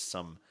 this is just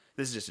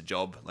a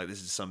job. Like,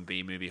 this is some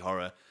B movie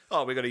horror.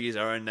 Oh, we got to use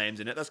our own names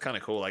in it. That's kind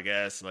of cool, I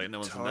guess. Like, no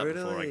one's done that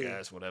before, I Totally.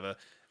 guess. Whatever.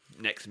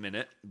 Next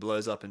minute,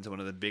 blows up into one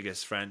of the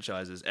biggest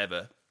franchises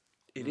ever.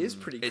 It is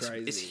pretty It's-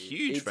 crazy. it's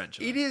huge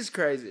franchise. It is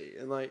crazy,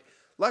 and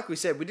like we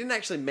said, we didn't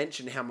actually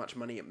mention how much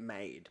money it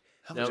made.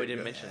 No, we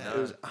didn't mention It that.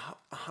 was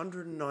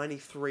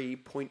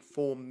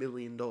 $193.4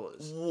 million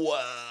Whoa!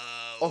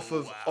 off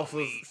of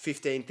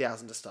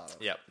 15,000 to start off.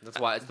 Yep. That's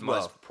why it's the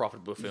Well, most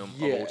profitable film of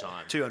yeah. all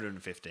time.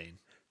 215,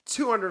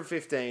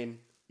 215,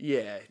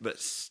 yeah, but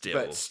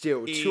still,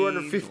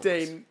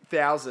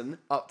 215,000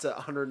 up to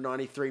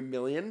 193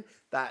 million.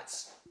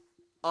 That's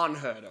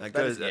unheard of.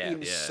 That is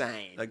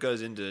insane. That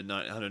goes into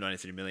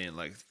 193 million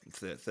like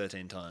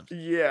 13 times.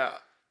 Yeah.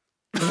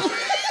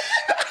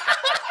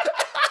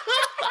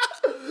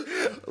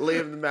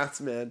 Liam the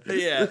maths man.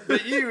 Yeah,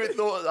 but you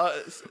thought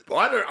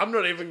I'm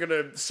not even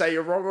gonna say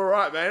you're wrong or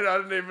right, man. I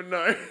don't even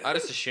know. I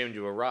just assumed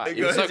you were right. it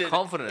You were goes so in-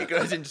 confident. It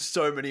goes into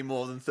so many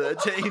more than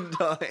 13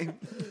 times.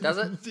 Does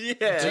it?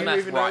 Yeah. Do Do you math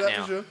even know right that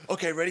now. for sure?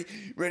 Okay, ready.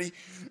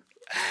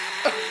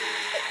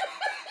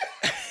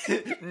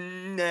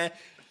 Nah,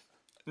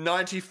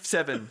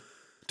 97.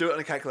 Do it on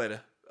a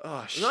calculator.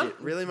 Oh shit!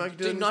 Really, Mike?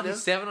 Do Doing this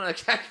now? 97 on a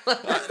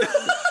calculator?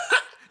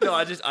 No,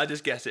 I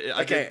just guessed it.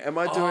 Okay, am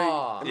I doing?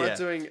 Oh. Am I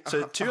doing?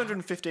 So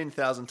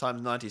 215,000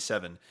 times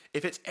 97.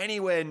 If it's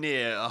anywhere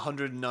near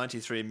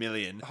 193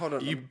 million, Hold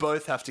on, you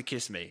both have to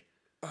kiss me.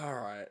 All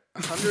right,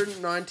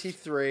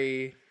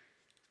 193.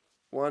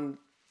 1,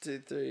 2,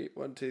 3.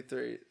 1, 2,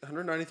 3.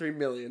 193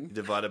 million.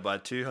 Divided by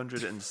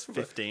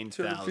 215,000.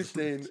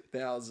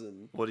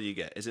 215,000. What do you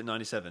get? Is it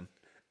 97?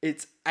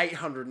 It's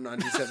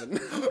 897.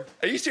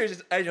 Are you serious?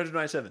 It's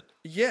 897.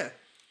 Yeah.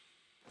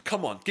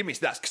 Come on, give me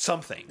that's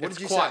something. What It's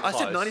did you quite say? I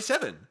said close.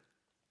 97.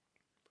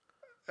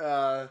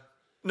 No,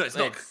 it's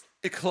not. It's-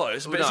 It's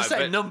close, but No, it's the same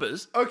but-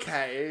 numbers.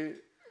 Okay.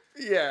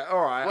 Yeah.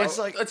 All right. It's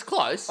like It's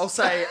close. I'll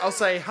say,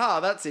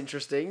 that's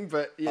interesting,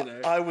 but you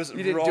know, I was you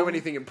didn't wrong. do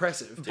anything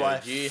impressive.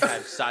 Dude, you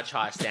have such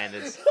high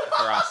standards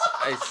for us.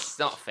 It's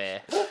not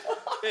fair.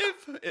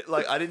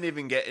 Like I didn't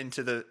even get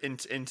into the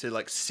into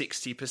like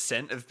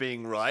 60% of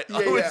being right.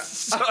 I Yeah, was yeah.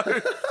 so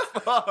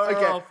far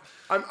Okay, off.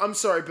 I'm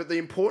sorry, but the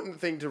important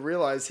thing to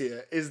realize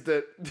here is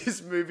that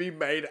this movie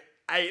made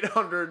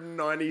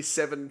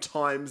 897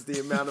 times the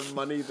amount of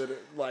money that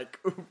it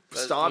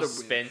started was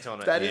with. spent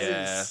on it. That is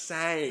Yeah.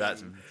 insane.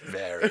 That's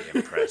very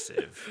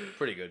impressive.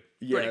 Pretty good.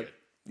 yeah, Pretty good.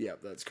 yeah,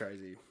 that's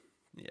crazy.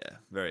 Yeah,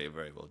 very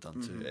very well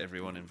done to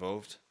everyone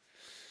involved.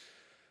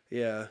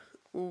 Yeah.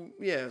 Well,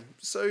 yeah.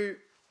 So,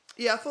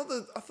 yeah, I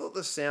thought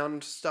the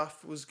sound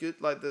stuff was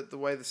good. Like the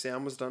way the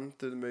sound was done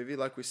through the movie,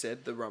 like we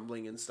said, the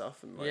rumbling and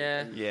stuff, and Yeah.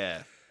 and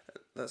Yeah,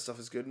 that stuff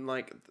is good. And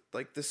like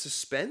the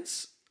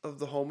suspense of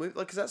the whole movie,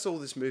 like, because that's all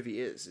this movie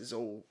is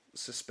all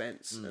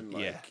suspense and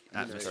like yeah,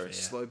 atmosphere.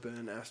 slow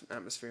burn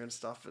atmosphere and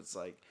stuff. It's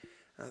like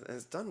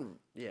it's done.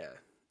 Yeah,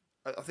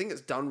 I think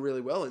it's done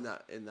really well in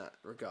that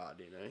regard.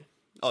 You know.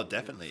 oh,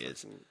 definitely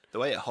is. The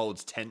way it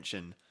holds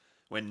tension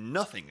when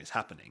nothing is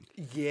happening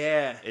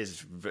Yeah.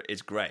 is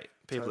great.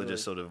 People Totally. are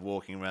just sort of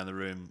walking around the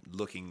room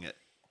looking at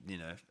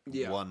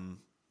Yeah. one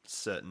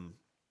certain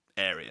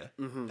area,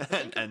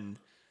 and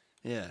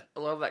yeah. A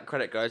lot of that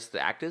credit goes to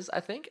the actors, I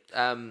think.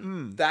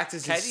 The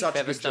actors did Katie such a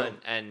good Featherstone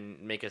job.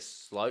 and Mika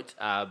Sloat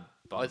are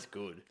both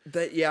good.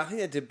 Yeah, I think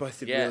they did both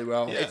did Yeah. really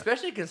well. Yeah.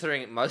 Especially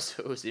considering most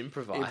of it was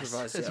improvised.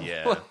 Improvised, as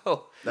yeah.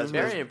 well. That's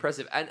Very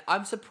impressive. And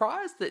I'm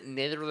surprised that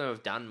neither of them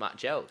have done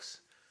much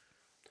else.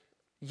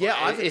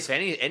 Yeah, if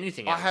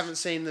anything I else. haven't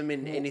seen them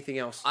in anything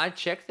else. I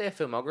checked their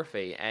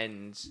filmography,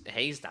 and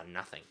he's done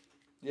nothing.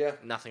 Yeah.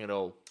 Nothing at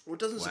all. Well, it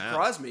doesn't Wow.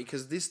 surprise me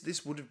because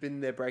this would have been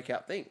their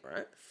breakout thing,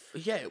 right?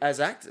 Yeah. As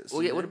actors.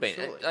 Well, yeah, it would have been.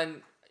 surely.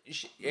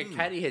 And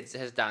Katie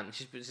has done.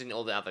 She's been in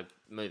all the other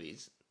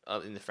movies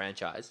in the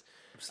franchise.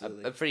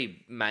 Absolutely. A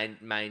pretty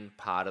main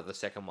part of the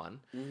second one.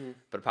 Mm-hmm.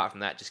 But apart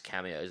from that, just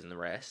cameos and the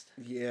rest.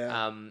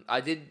 Yeah.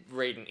 I did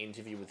read an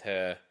interview with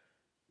her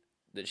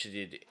that she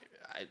did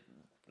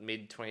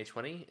mid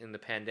 2020 in the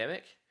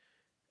pandemic.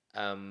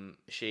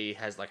 She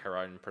has like her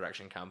own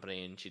production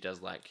company, and she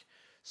does like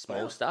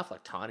small stuff,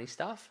 like tiny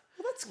stuff.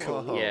 Well, that's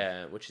cool. Whoa.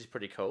 Yeah, which is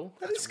pretty cool.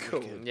 That is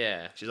cool.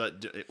 Yeah. She's like,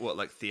 what,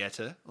 like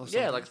theatre or something?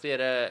 Yeah, like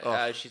theatre.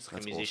 Oh, she's like a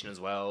that's musician awesome. as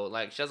well.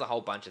 Like she does a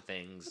whole bunch of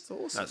things. That's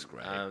awesome. That's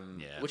great.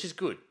 Yeah. Which is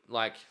good.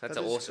 Like that's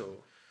That is awesome.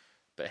 cool.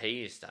 But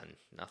he has done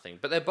nothing.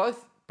 But they're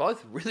both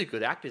really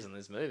good actors in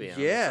this movie.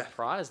 And Yeah. I'm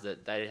surprised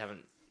that they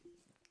haven't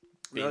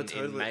been No, in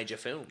totally. major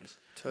films.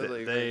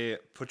 Totally agree. They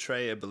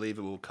portray a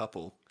believable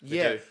couple.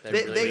 Yeah, do. They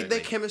really do. their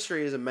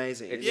chemistry is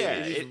amazing. It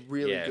is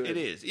really yeah, good. It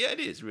is. Yeah, it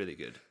is really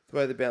good. The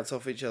way they bounce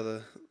off each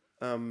other.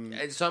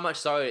 And so much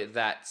so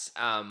that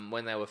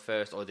when they were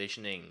first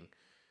auditioning,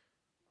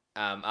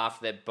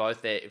 after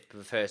both their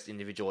first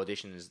individual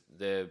auditions,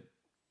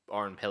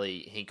 Oren Pelly,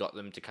 he got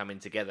them to come in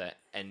together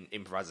and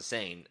improvise a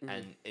scene,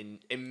 and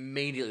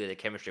immediately the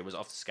chemistry was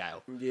off the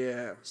scale.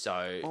 Yeah.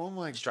 So Oh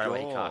my straight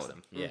away he cast God.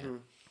 them. Yeah.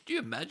 Do you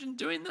imagine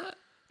doing that?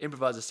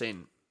 Improvise a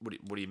scene. What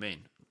do you mean?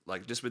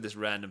 Like just with this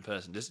random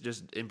person?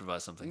 Just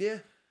improvise something. Yeah.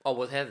 Oh,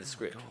 well, they had the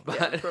script,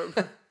 but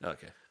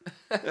Okay.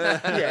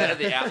 yeah,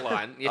 the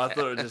outline. Yeah. I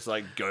thought it was just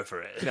like go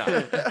for it. No.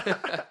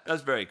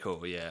 That's very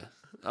cool. Yeah.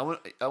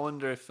 I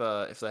wonder if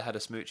they had a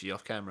smoochie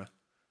off camera,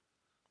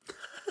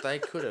 They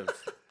could have.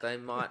 They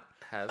might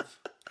have.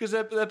 because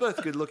they're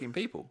both good looking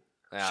people.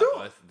 They are Sure.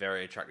 both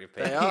very attractive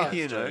people. They are.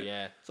 You know.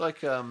 Yeah. It's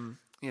like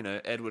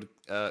Edward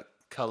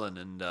Cullen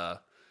and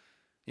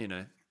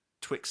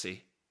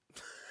Twixie.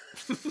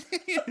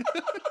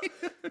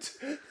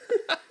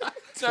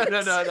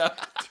 No.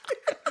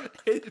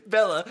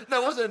 Bella.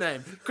 No, what's her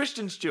name?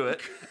 Kristen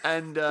Stewart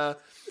and what's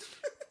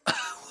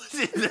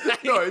his name?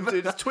 No,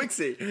 dude, it's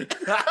Twixie.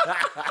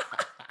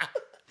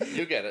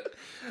 You get it.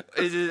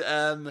 Is it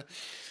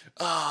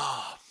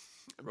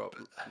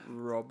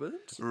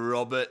Robert?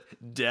 Robert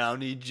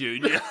Downey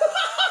Jr.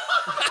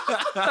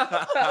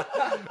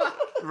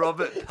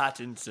 Robert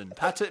Pattinson.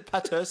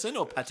 Patterson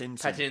or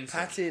Pattinson?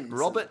 Pattinson.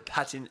 Robert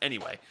Pattin.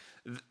 Anyway,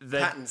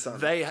 Pattinson.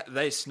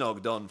 they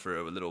snogged on for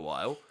a little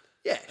while.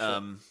 Yeah.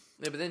 Sure.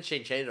 Yeah, but then she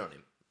cheated on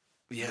him.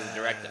 Yeah, The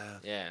director.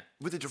 Yeah.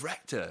 with the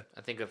director.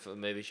 I think of a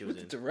movie she was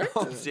in. Director.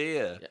 Oh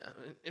dear.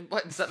 Yeah.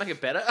 What, does that make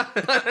it better? I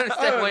don't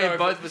understand why you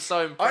both were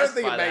so impressed. I don't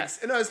think by it makes.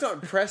 that. No, it's not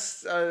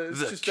impressed. It's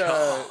The just.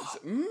 cast.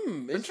 It's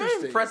very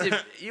Interesting.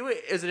 impressive.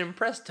 It was an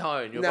impressed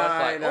tone. You're No, both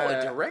like, no. oh,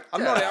 a director.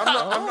 I'm not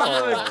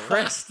Oh.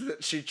 impressed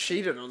that she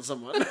cheated on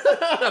someone No,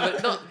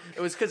 but not,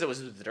 it was because it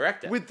was with the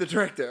director. with the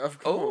director. Of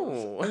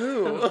course.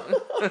 Oh.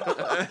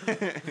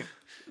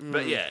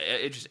 But yeah,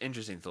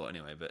 interesting thought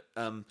anyway. But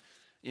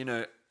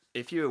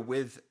if you were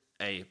with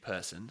a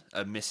person,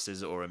 a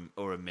Mrs.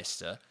 or a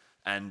Mister,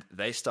 and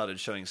they started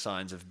showing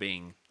signs of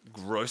being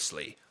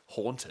grossly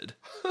haunted,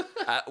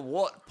 at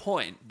what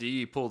point do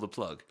you pull the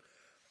plug?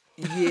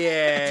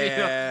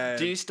 Yeah.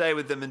 Do you stay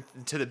with them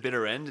to the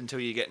bitter end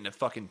until you're getting a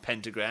fucking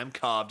pentagram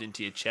carved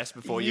into your chest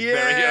before you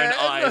bury your own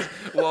eyes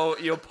while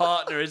your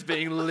partner is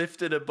being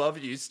lifted above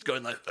you,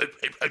 going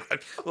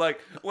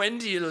like, when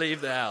do you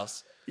leave the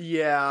house?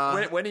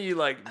 Yeah. When are you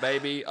like,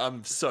 baby,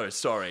 I'm so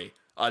sorry.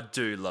 I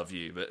do love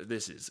you, but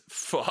this is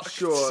fucked.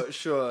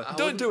 Sure. I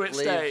Don't do wouldn't it,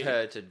 leave stay.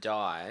 her to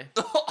die.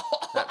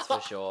 That's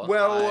for sure.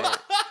 Well,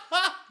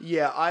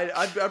 yeah,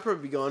 I'd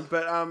probably be gone,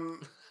 but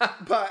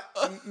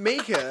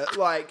Mika,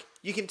 like,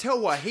 you can tell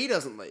why he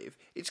doesn't leave.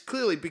 It's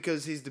clearly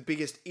because he's the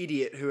biggest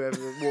idiot who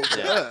ever walked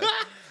the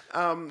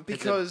earth.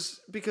 Because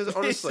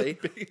honestly,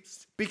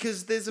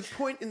 because there's a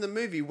point in the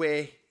movie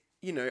where,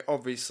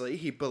 obviously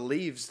he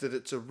believes that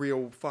it's a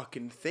real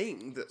fucking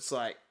thing that's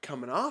like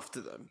coming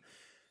after them,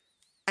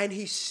 and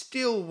he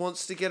still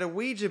wants to get a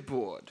Ouija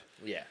board.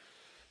 yeah.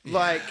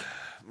 Like,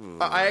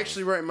 I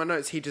actually wrote in my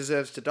notes, he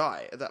deserves to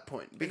die at that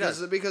point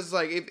because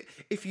like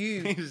if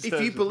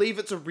you believe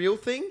it's a real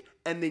thing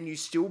and then you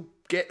still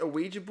get a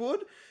Ouija board,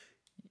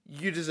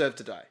 you deserve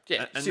to die.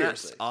 Yeah. And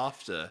seriously. that's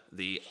after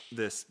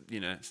this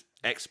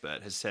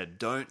expert has said,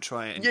 don't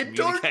try and Yeah, don't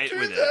communicate do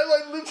with that. it.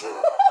 Like,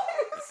 literally.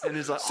 And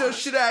it's like, So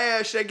should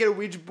I get a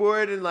Ouija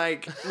board and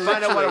like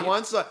find out what it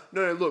wants? Like,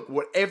 no, look,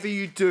 whatever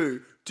you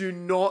do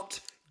not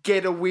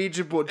get a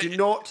Ouija board. Do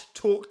not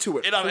talk to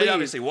it. it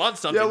obviously wants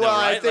something. Yeah, well,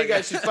 though, right? I think Like-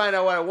 I should find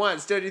out what it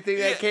wants. Don't you think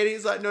that, Yeah. Katie?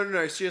 He's like, no,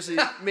 seriously,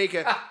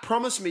 Mika,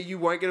 promise me you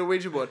won't get a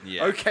Ouija board.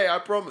 Yeah. Okay, I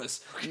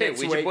promise. Okay,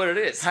 Ouija board it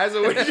is. Has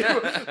a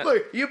Ouija board.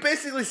 Look, you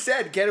basically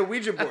said get a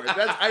Ouija board.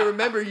 I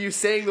remember you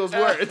saying those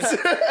words.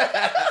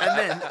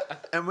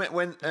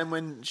 and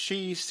when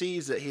she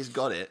sees that he's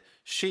got it,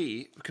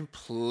 she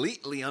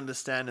completely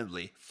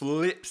understandably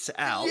flips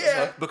out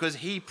Yeah. because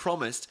he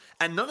promised,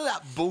 and none of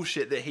that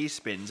bullshit that he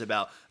spins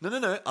about,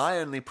 no, I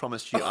only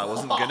promised you I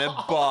wasn't going to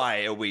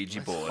buy a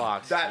Ouija board.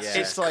 Fucked. That's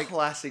yeah. just like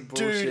classic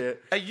bullshit. Dude,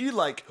 are you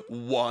like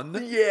one?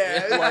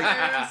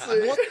 Yeah,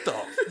 seriously.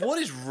 What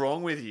is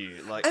wrong with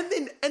you? Like, And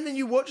then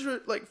you watch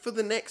it like for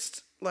the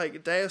next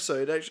like day or so.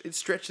 It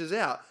stretches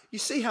out. You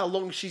see how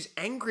long she's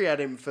angry at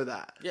him for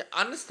that. Yeah,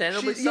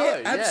 understandably She- so. yeah,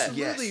 Yeah,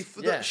 absolutely. Yes.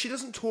 For Yeah. she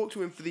doesn't talk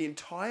to him for the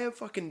entire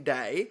fucking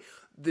day.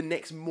 The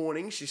next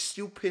morning, she's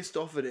still pissed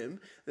off at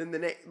him. Then the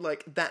next,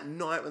 like that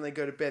night when they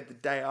go to bed, the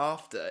day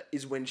after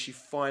is when she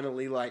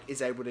finally like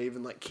is able to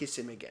even like kiss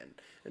him again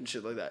and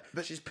shit like that.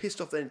 But she's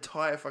pissed off the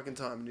entire fucking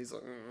time, and he's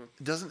like,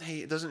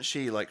 doesn't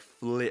she like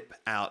flip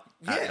out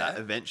at Yeah. that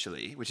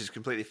eventually, which is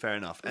completely fair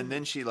enough. And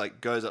then she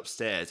like goes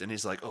upstairs and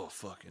he's like, oh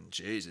fucking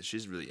Jesus,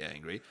 she's really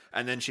angry.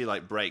 And then she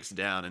like breaks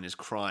down and is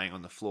crying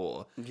on the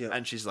floor. Yeah.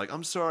 And she's like,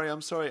 I'm sorry.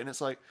 And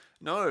it's like,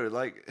 no,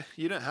 like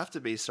you don't have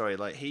to be sorry.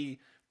 Like he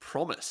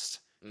promised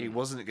he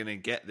wasn't going to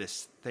get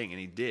this thing, and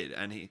he did.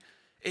 And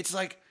it's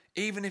like,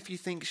 even if you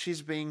think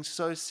she's being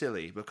so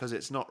silly because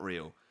it's not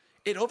real,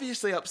 it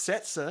obviously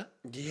upsets her.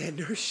 yeah,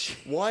 no shit.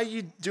 Why are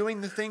you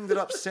doing the thing that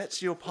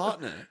upsets your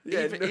partner?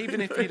 Yeah, even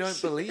no if you don't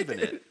shit. believe in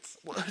it,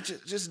 well,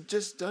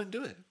 just don't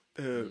do it.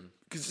 Because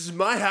this is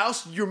my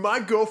house. You're my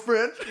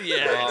girlfriend.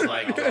 Yeah, Oh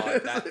my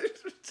god, that's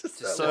Just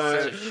just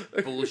So- such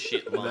a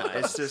bullshit line.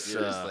 It's just,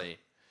 seriously.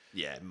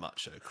 yeah,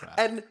 macho crap.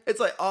 And it's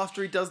like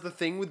after he does the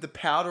thing with the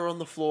powder on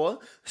the floor,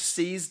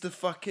 sees the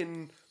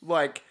fucking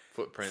like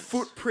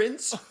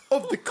Footprints.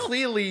 of the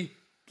clearly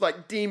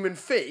like demon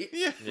feet.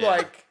 Yeah.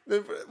 Like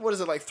what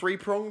is it, like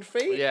 3-pronged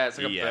feet? Yeah, it's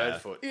like a Yeah.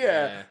 bird foot.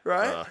 Yeah,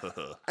 right?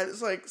 And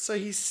it's like, so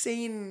he's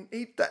seen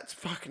that's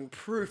fucking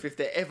proof if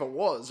there ever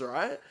was,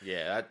 right?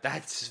 Yeah,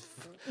 that's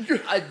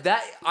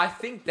I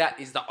think that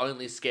is the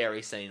only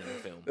scary scene in the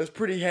film. That's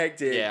pretty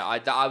hectic. Yeah,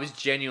 I was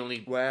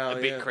genuinely Wow, a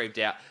bit yeah. creeped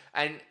out.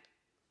 And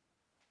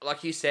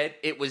like you said,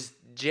 it was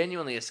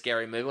genuinely a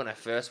scary movie when I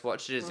first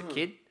watched it as a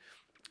kid.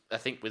 I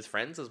think with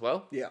friends as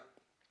well. Yeah.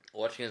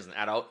 Watching it as an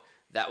adult,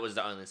 that was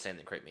the only scene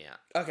that creeped me out.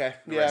 Okay.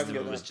 The Yeah, I rest can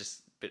of get it was that. just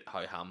a bit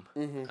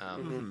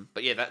ho-hum.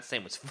 But yeah, that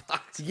scene was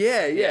fucked.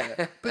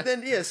 Yeah. But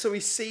then so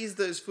he sees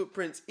those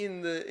footprints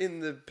in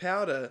the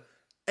powder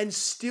and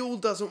still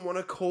doesn't want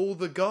to call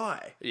the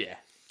guy. Yeah.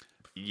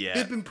 Yeah,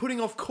 They've been putting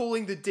off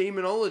calling the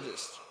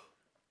demonologist.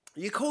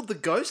 You called the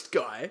ghost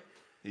guy.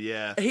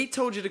 yeah. He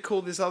told you to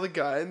call this other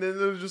guy, and then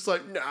they were just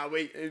like, "Nah,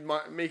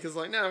 Mika's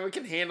like, no, we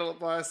can handle it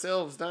by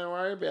ourselves. Don't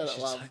worry about it,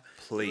 love."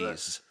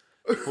 Please,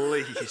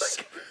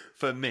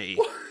 for me,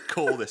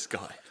 call this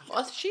guy.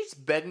 She's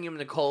begging him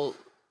to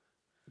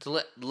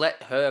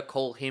let her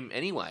call him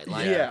anyway.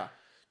 Like, Yeah,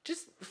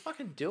 just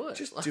fucking do it.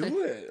 just Like,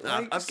 do it.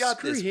 Like, I've got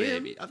screw this,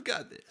 him. baby. I've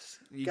got this.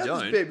 You Got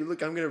don't. this, baby.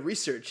 Look, I'm gonna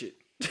research it.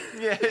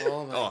 Yeah.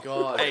 Oh my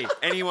God. Hey,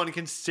 anyone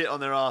can sit on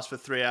their ass for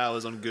 3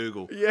 hours on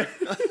Google. Yeah,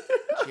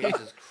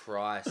 Jesus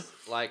Christ.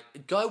 Like,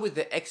 go with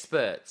the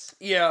experts.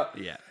 yeah.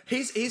 Yeah.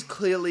 He's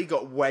clearly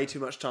got way too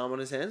much time on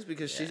his hands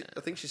because Yeah. I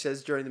think she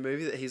says during the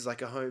movie that he's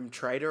like a home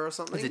trader or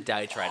something. He's a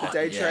day trader.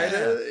 Day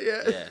trader.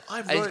 Yeah. Yeah. I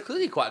And he's wrote-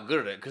 clearly quite good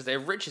at it because they're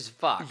rich as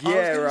fuck. Yeah. I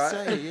was gonna right.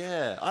 say,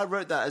 yeah. I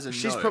wrote that as a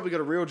She's note. probably got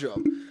a real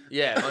job.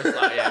 Yeah, most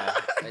likely, yeah.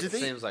 Do It they-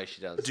 seems like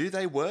she does. Do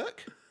they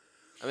work?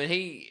 I mean,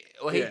 he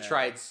Yeah.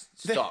 trades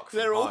stock.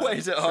 They're from home.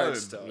 always at Trade home.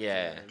 stock.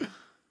 Yeah.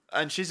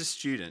 And she's a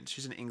student.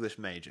 She's an English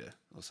major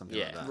or something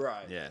like Yeah. that.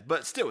 Right. Yeah.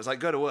 But still, it's like,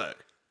 go to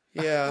work.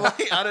 Yeah.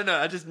 Like, I don't know.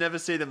 I just never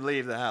see them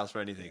leave the house for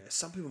anything.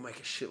 Some people make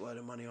a shitload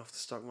of money off the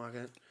stock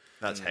market.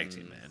 That's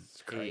hectic, man.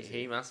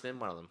 He must have been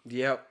one of them.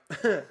 Yep.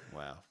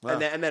 Wow. Well,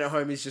 and then at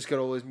home he's just got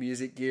all his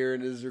music gear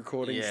and his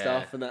recording Yeah.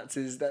 stuff, and that's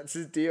his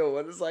deal.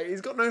 And it's like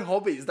he's got no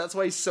hobbies. That's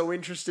why he's so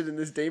interested in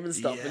this demon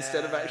stuff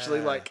instead of actually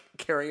Yeah. like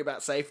caring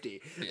about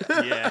safety.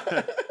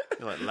 yeah.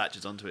 He like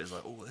latches onto it. It's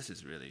like, oh, this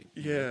is really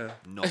Yeah.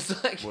 not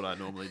It's like- what I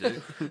normally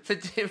do. The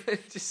demon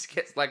just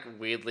gets like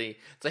weirdly.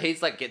 So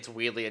he's like gets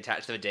weirdly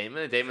attached to the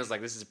demon. The demon's like,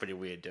 "This is pretty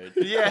weird, dude.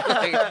 Yeah.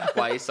 Like,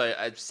 why are you so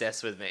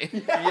obsessed with me?"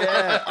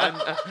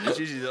 Yeah. It's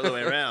usually the other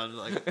way around.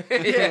 Like,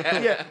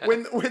 Yeah.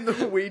 When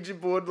the Ouija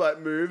board like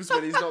moves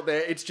when he's not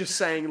there, it's just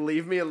saying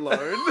 "Leave me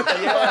alone."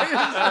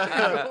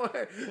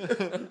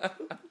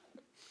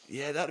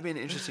 yeah, that would be an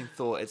interesting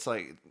thought. It's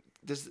like,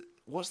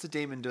 what's the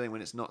demon doing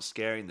when it's not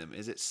scaring them?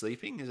 Is it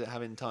sleeping? Is it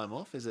having time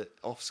off? Is it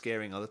off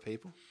scaring other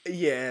people?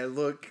 Yeah.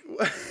 Look.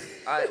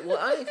 I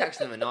only catch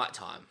them at night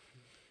time.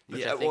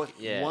 Yeah, I think- or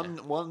yeah.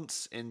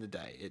 once in the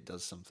day it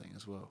does something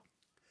as well.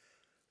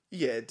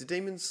 Yeah. Do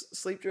demons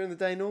sleep during the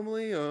day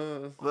normally,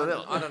 or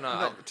Well, I don't know.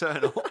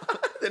 Nocturnal.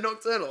 they're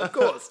nocturnal? Of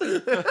course.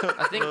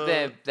 I think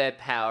their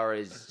power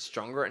is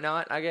stronger at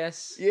night. I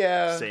guess.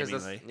 Yeah. 'Cause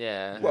Seemingly.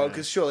 yeah. Well,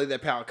 because surely their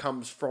power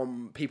comes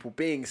from people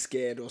being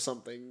scared or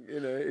something. You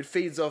know, it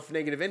feeds off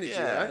negative energy,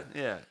 Yeah, right?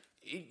 yeah.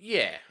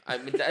 Yeah. I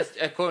mean, that's,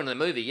 according to the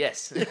movie,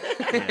 yes.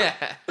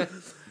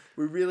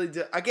 We really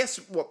do. I guess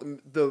what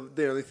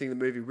the only thing the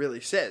movie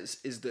really says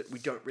is that we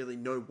don't really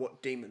know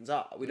what demons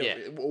are. We don't.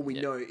 Yeah. All we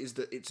know is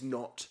that it's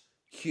not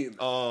human.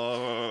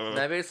 Oh,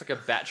 Maybe it's like a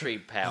battery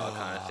power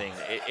kind of thing.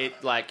 It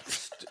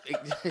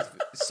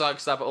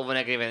soaks up all the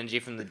negative energy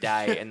from the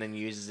day and then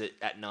uses it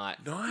at night.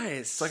 Nice.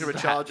 it's like a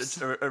Perhaps.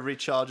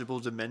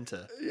 rechargeable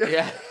Dementor.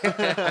 Yeah.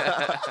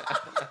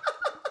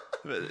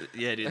 But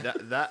yeah, dude,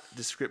 that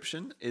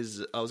description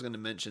is. I was going to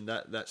mention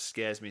that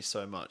scares me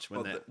so much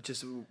when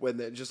When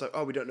they're just like,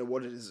 oh, we don't know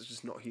what it is. It's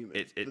just not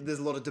human. But there's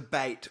a lot of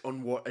debate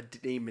on what a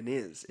demon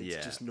is.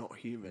 It's just not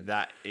human.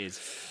 that is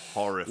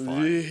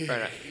horrifying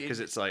because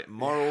it's like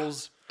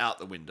morals out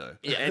the window.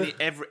 Yeah.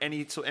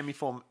 Any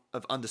form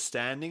of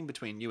understanding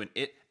between you and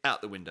it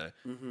out the window.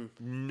 Mm-hmm.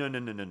 No.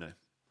 No,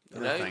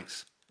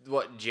 thanks.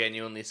 What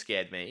genuinely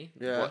scared me,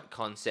 what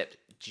concept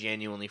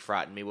genuinely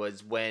frightened me,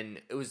 was when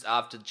it was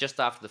just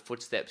after the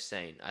footsteps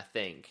scene, I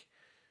think,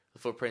 the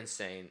footprints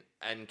scene,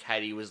 and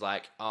Katie was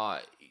like, "Oh,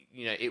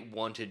 it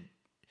wanted."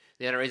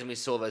 The only reason we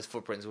saw those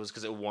footprints was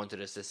because it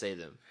wanted us to see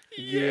them.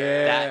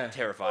 Yeah, that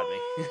terrified me.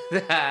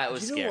 That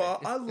was scary. You know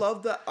what? I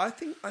love that. I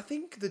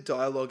think the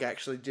dialogue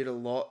actually did a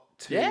lot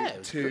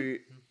to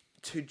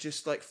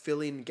just like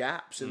fill in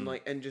gaps and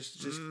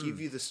just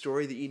give you the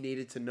story that you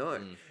needed to know.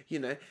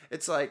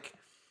 It's like.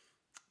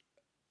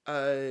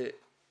 I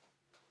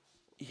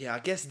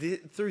guess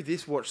through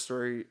this watch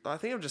through, I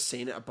think I've just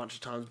seen it a bunch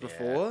of times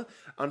before,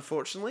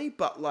 unfortunately.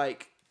 But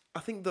like, I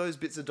think those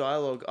bits of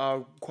dialogue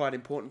are quite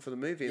important for the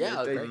movie.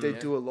 Yeah, they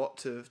do a lot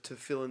to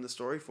fill in the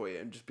story for you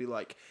and just be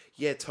like,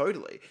 yeah,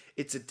 totally,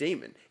 it's a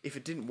demon. If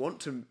it didn't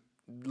want to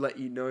let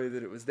you know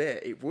that it was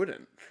there, it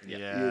wouldn't.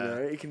 Yeah,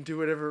 it can do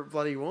whatever it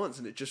bloody wants,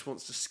 and it just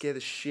wants to scare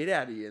the shit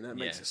out of you, and that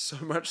makes it so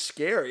much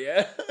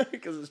scarier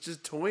because it's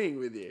just toying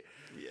with you.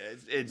 Yeah,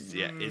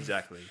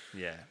 exactly.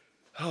 Yeah.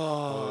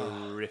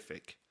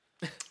 Horrific.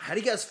 How do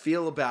you guys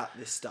feel about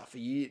this stuff? Do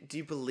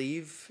you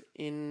believe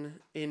in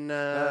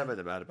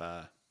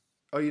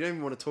Oh, you don't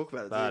even want to talk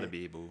about it, do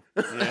you?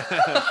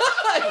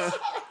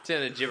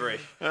 Turn to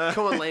gibberish.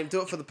 Come on, Liam,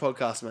 do it for the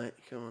podcast, mate.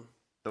 Come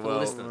on.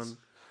 Well,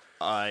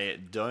 I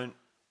don't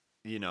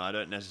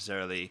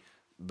necessarily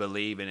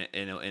believe in it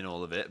in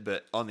all of it,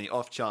 but on the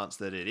off chance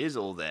that it is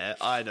all there,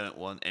 I don't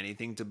want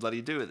anything to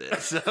bloody do with it.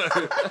 So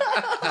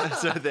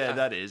there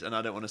that is, and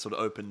I don't want to sort of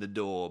open the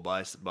door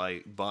by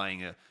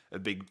buying a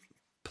big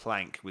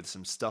plank with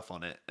some stuff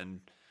on it and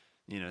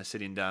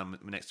sitting down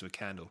next to a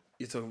candle.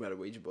 You're talking about a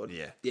Ouija board?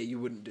 Yeah, you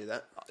wouldn't do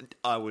that.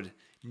 I would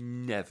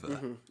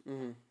never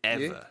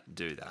ever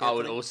do that. I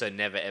would also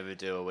never ever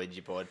do a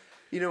Ouija board.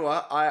 You know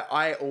what?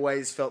 I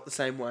always felt the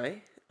same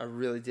way. I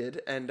really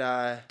did, and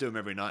do them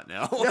every night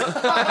now.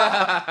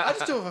 I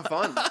just do it for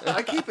fun.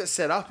 I keep it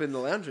set up in the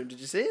lounge room. Did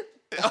you see it?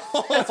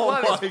 That's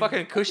why there's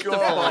fucking cushion to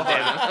fall on,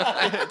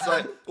 damn it. It's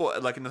like,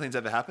 what, like nothing's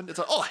ever happened? It's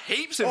like,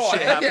 heaps of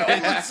shit happening. Yeah,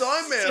 all the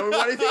time, man.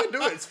 Why do you think I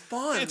do it? It's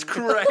fun. It's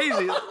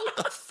crazy. What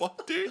the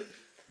fuck, dude?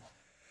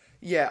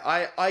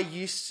 Yeah, I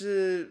used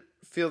to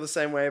feel the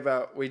same way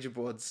about Ouija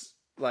boards,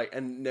 like,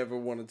 and never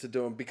wanted to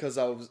do them because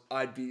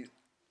I'd be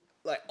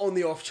like, on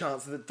the off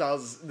chance that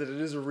it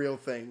is a real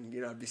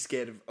thing, I'd be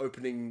scared of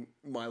opening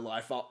my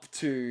life up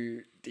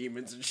to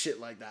demons and shit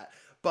like that.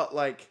 But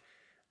like,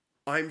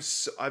 I've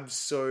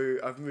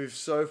moved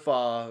so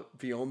far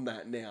beyond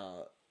that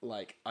now.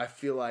 Like, I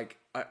feel like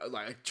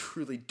I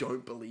truly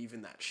don't believe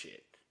in that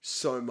shit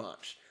so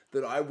much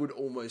that I would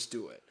almost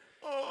do it.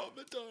 Oh,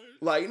 but don't.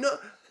 Like, no,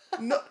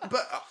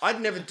 but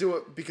I'd never do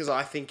it because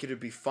I think it'd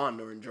be fun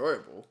or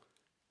enjoyable.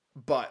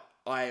 But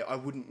I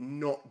wouldn't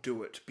not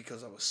do it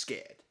because I was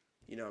scared.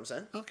 You know what I'm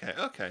saying?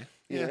 Okay.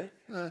 Yeah.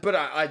 But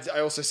I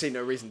also see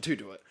no reason to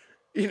do it.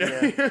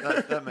 Yeah,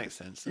 that makes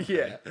sense. Okay.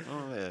 Yeah.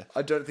 Oh, yeah.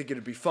 I don't think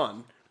it'd be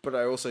fun, but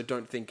I also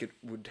don't think it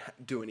would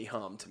do any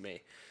harm to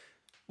me.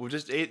 Well,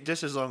 just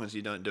as long as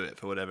you don't do it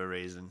for whatever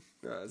reason,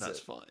 that's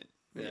fine.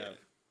 Yeah.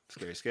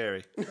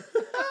 Scary.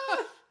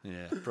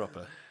 Yeah,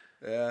 proper.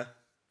 Yeah.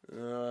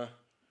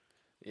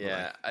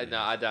 Yeah. No,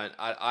 I don't.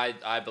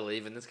 I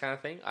believe in this kind of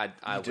thing. I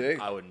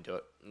wouldn't do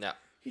it. No.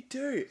 You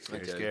do.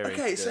 Very scary.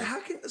 Okay,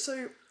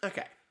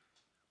 okay.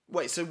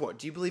 Wait, so what?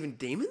 Do you believe in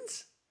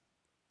demons?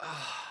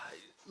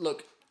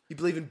 Look, you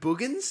believe in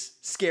boogans?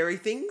 Scary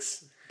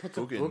things? What's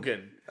a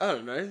boogan? I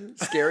don't know.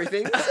 Scary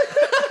things?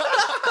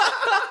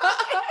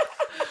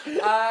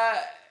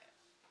 I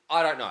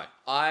don't know.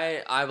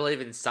 I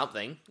believe in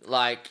something.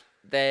 Like,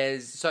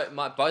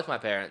 both my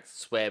parents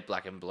swear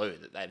black and blue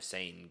that they've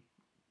seen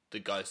the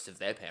ghosts of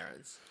their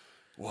parents.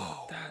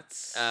 Whoa.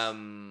 That's all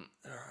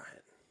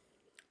right.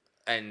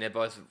 And they're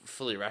both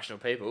fully rational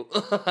people.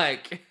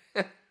 Like,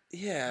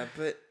 yeah,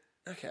 but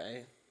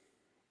okay.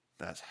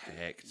 That's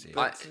hectic.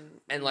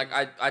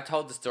 I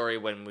told the story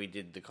when we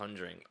did The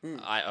Conjuring.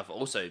 I've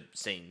also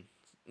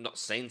not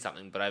seen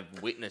something, but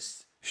I've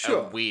witnessed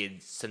a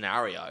weird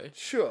scenario.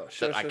 Sure.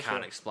 That I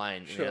can't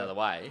explain in any other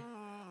way.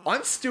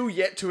 I'm still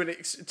yet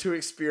to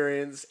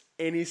experience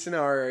any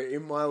scenario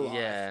in my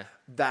life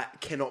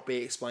that cannot be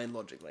explained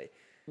logically.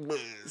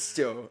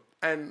 Still,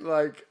 and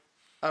like,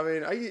 I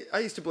mean, I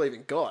used to believe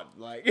in God,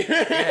 like,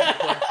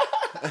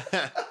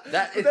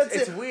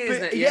 It's weird,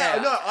 isn't it? Yeah,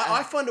 no,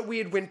 I find it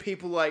weird when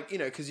people like,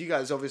 because you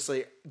guys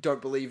obviously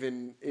don't believe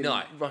in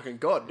No. fucking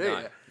God, do No,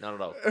 you? not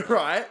at all.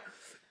 Right?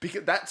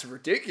 Because that's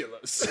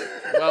ridiculous.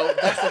 Well,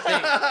 that's the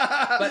thing.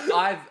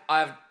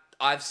 But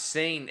I've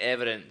seen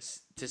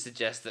evidence to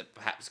suggest that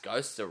perhaps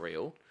ghosts are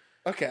real.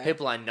 Okay.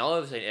 People I know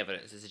have seen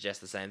evidence to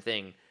suggest the same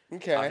thing.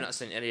 Okay. I've not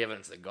seen any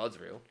evidence that God's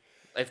real.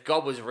 If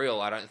God was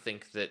real, I don't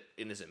think that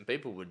innocent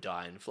people would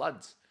die in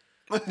floods.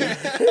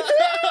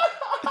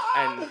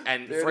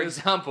 and for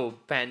example,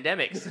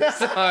 pandemics.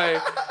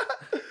 So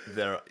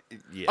There, I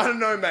yeah. don't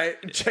know, mate.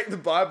 Check the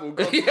Bible.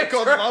 God, Yeah,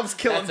 God true. loves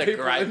killing that's a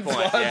people great in point.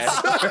 floods.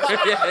 Yeah,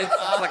 yeah,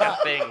 it's like a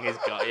thing he's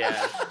got.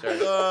 Yeah, it's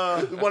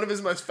true. One of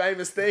his most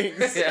famous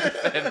things.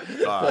 Yeah,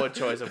 poor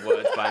choice of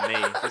words by me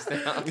just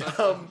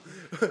now.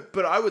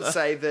 But I would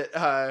say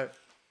that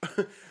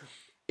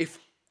if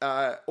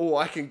all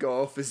I can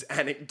go off is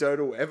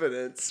anecdotal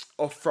evidence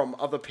from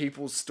other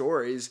people's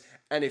stories,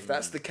 and if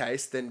that's the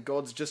case, then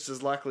God's just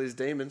as likely as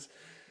demons.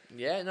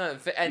 Yeah, no,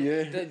 and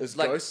As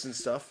like, ghosts and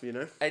stuff,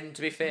 and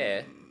to be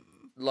fair,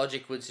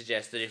 logic would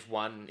suggest that if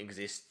one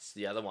exists,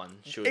 the other one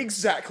should.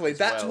 Exactly. as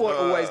That's well. what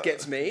always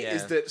gets me, Yeah.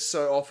 is that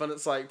so often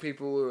it's like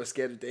people who are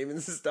scared of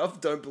demons and stuff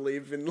don't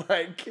believe in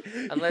like...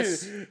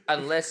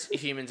 Unless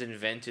humans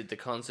invented the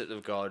concept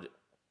of God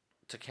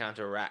to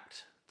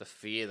counteract the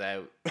fear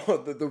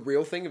the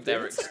real thing of they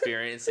were demons.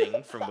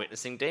 experiencing from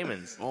witnessing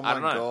demons. Oh I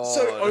don't my know. God.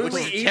 So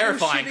only is a evil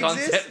terrifying shit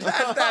exists?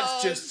 concept.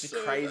 That's just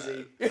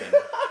crazy.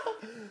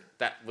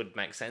 That would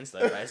make sense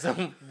though, based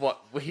on what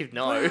we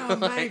know. Oh,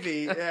 Like,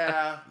 maybe,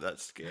 yeah.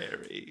 That's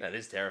scary. that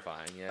is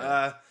terrifying.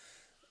 Yeah.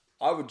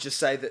 I would just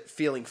say that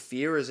feeling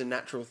fear is a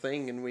natural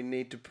thing, and we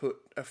need to put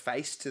a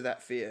face to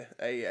that fear.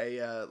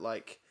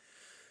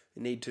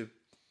 Need to,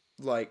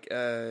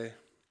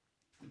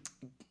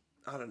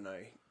 I don't know,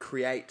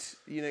 create.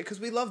 Because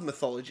we love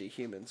mythology,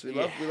 humans. We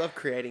love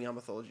creating our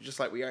mythology, just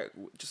like we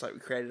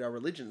created our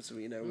religions. So,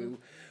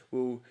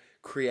 we'll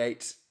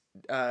create,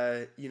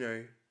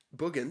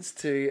 boogans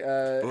to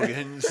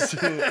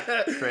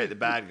Boogans. Create the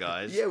bad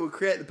guys. yeah, we'll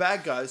create the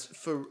bad guys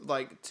for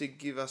to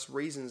give us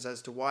reasons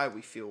as to why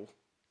we feel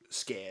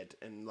scared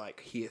and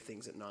hear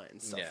things at night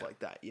and stuff like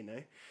that.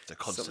 It's a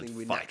constant something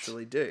we fight.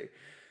 naturally do.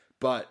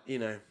 But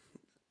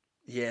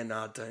yeah, no,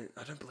 I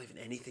don't believe in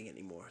anything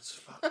anymore. It's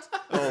fucked.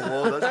 Oh,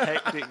 well, that's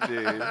hectic,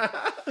 dude.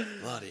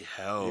 Bloody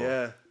hell.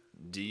 Yeah.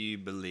 Do you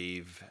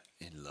believe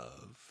in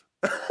love?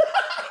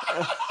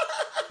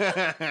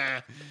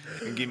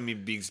 Give me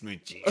big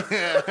smoochy.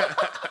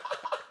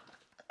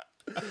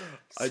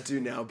 I do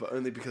now, but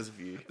only because of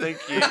you. Thank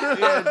you.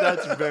 Yeah,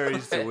 that's very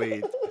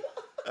sweet.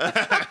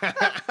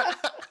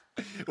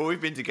 Well,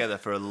 we've been together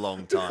for a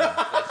long time.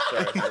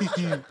 That's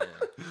true.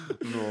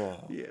 Oh.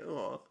 Yeah.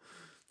 Aw.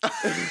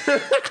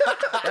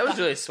 That was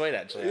really sweet,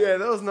 actually. Yeah,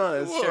 that was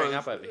nice. Cheering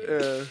up over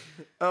here.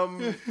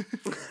 Yeah.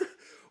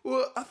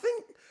 Well, I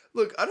think.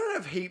 Look, I don't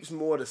have heaps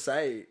more to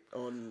say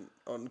on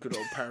good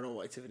old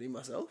Paranormal Activity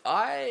myself.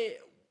 I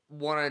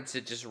wanted to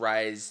just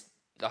raise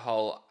the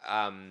whole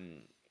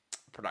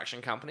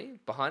production company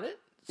behind it.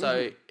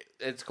 So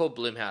it's called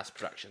Bloomhouse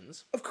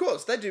Productions. Of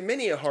course, they do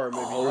many a horror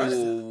movie, right?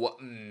 Oh,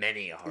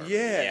 many a horror movie.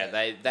 Yeah.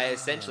 Yeah, they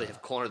essentially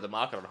have cornered the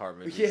market on horror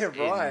movies Yeah,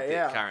 right, in the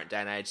yeah. current day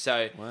and age.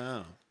 So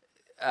Wow.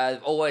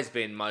 they've always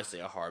been mostly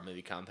a horror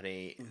movie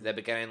company. They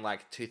began in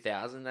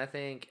 2000, I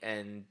think,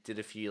 and did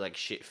a few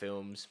shit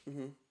films.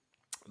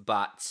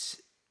 But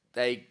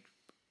they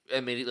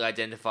immediately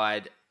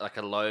identified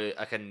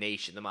a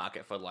niche in the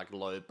market for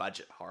low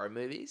budget horror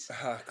movies.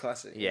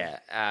 Classic. Yeah.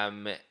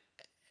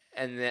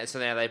 So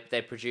now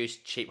they produce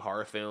cheap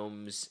horror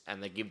films,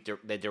 and they give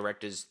their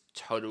directors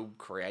total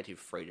creative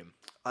freedom.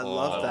 I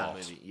love that.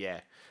 Movie. Yeah,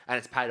 and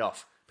it's paid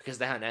off because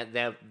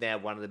they're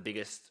one of the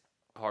biggest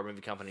horror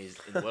movie companies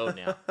in the world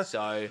now.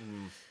 So,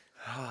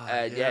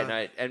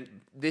 and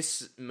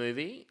this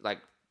movie,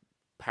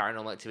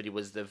 Paranormal Activity,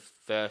 was the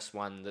first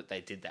one that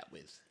they did that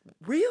with.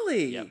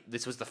 Really? Yeah,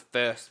 this was the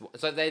first one.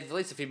 So they've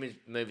released a few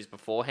movies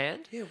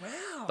beforehand. Yeah,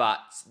 wow.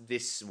 But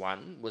this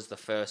one was the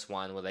first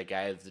one where they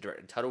gave the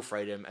director total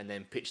freedom and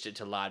then pitched it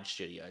to large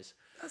studios.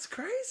 That's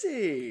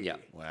crazy. Yeah.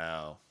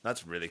 Wow.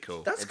 That's really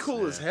cool. That's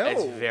cool as hell.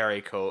 It's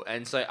very cool.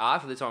 And so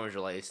after this one was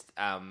released,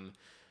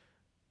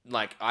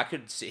 I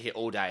could sit here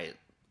all day,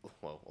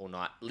 all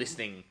night,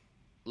 listing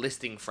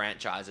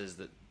franchises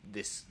that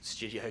this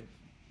studio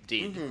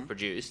did,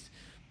 produced.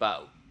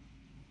 But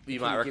you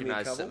might you give me a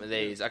recognize couple? some of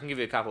these. I can give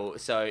you a couple.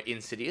 So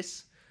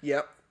Insidious,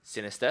 Yep.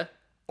 Sinister,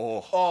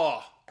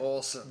 Oh,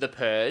 awesome. The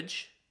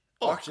Purge,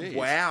 Jeez.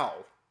 Wow.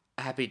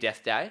 Happy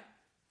Death Day.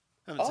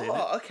 Haven't seen it.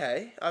 Oh,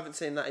 okay. I haven't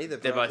seen that either.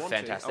 But They're I both want to.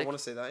 fantastic. I want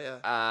to see that,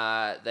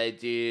 yeah. They're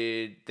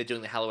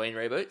doing the Halloween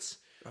reboots,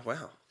 Oh,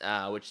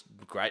 wow. which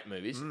great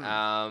movies.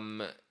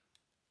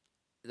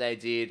 They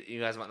did. You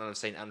guys might not have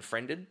seen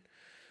Unfriended.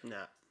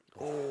 Nah.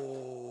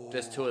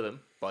 There's two of them,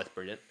 both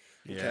brilliant.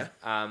 Yeah.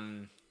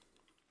 Okay.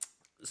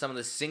 Some of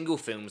the single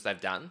films they've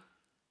done.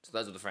 So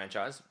those are the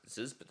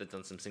franchises, but they've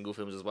done some single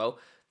films as well.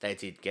 They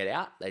did Get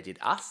Out. They did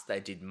Us. They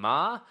did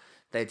Ma.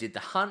 They did The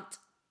Hunt,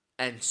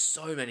 and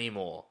so many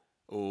more.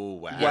 Oh,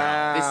 wow.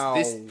 Wow.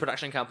 This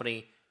production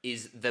company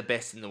is the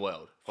best in the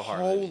world for horror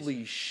movies.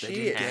 Holy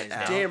shit. Get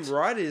Out. Damn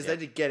right it is. They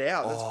did Get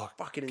Out. That's Oh,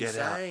 fucking Get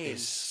insane. Out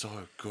is so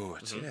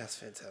good. Yeah, that's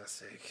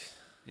fantastic.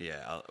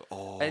 Yeah.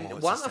 And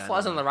what's one the that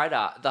flies standard on the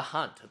radar, The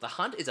Hunt. The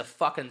Hunt is a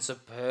fucking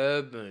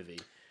superb movie.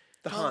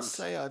 The Can't Hunt.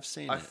 say I've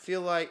seen I it.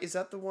 feel like, is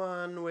that the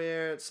one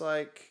where it's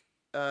like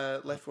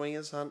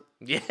left-wingers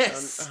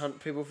Yes. hunt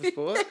people for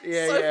sport?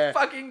 Yeah, So yeah.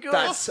 fucking good.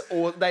 That's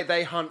or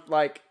they hunt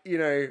like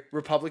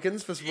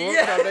Republicans for sport.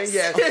 Yes, kind of thing.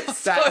 Yeah, it's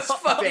so that's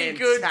fucking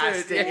good, dude.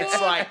 fantastic.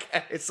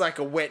 Yeah. It's like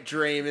a wet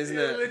dream, isn't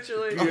it?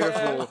 Literally.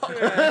 Beautiful.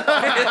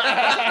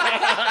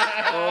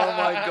 Oh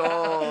my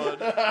god.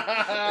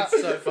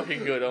 It's so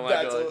fucking good. Oh my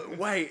god.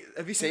 Wait,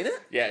 have you seen it?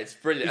 Yeah, it's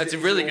brilliant. Is It's it-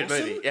 a really is it good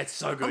awesome? movie. Yeah, it's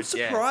so good. I'm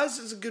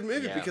surprised it's a good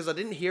movie Yeah. because I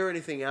didn't hear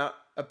anything out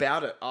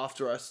about it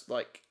after I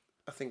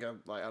think I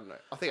don't know.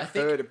 I think I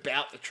think- heard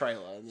about the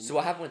trailer. And then- So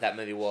what happened with that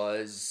movie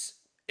was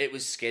it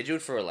was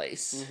scheduled for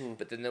release,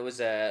 but then there was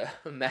a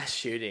mass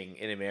shooting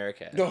in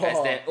America. Oh.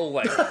 As there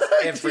always is,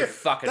 every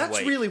fucking That's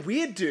week. really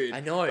weird, dude. I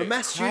know. A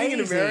mass shooting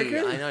in crazy.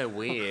 America? I know,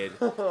 weird.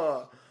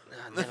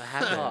 Never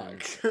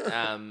happened.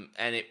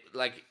 And it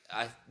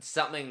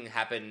something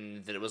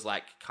happened that it was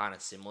like kind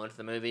of similar to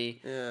the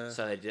movie. Yeah.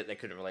 So they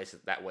couldn't release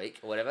it that week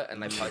or whatever,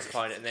 and they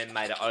postponed it and then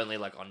made it only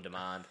like on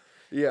demand.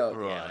 Yeah.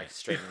 Yeah, like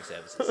streaming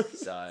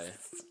services. So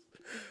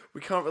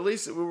We can't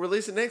release it. We'll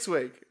release it next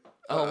week.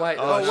 wait, wait.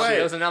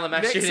 there was another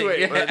mass Next shooting. week.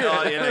 Yeah.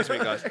 Oh, yeah, next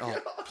week, guys. Oh,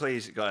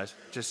 please, guys,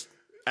 just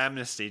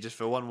amnesty just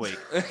for 1 week.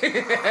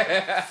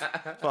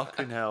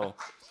 Fucking hell.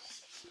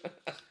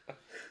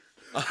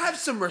 Have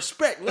some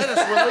respect. Let us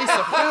release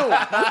a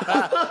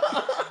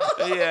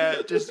film.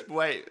 Yeah, just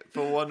wait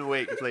for 1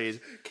 week, please.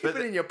 Keep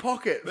it in your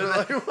pocket. For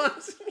like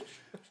once.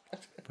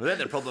 But then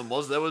the problem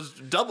was there was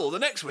double the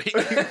next week.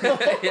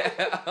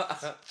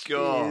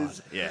 God.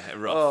 Yeah,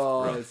 rough.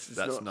 Oh, rough. it's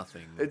That's not-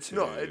 nothing. It's to-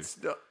 not.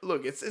 It's not.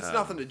 Look, it's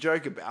nothing to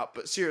joke about.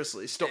 But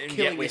seriously, stop And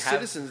killing yet we your have-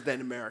 citizens,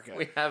 then America.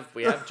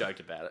 We have joked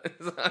about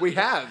it. We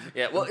have.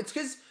 Yeah, well, it's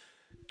because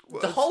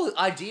the whole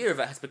idea of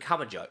it has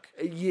become a joke.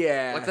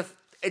 Yeah. Like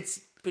it's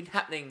been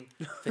happening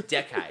for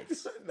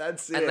decades,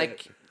 That's it. and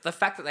like the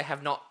fact that they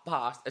have not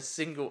passed a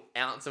single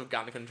ounce of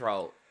gun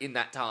control in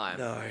that time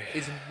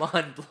is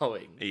mind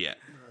blowing. Yeah.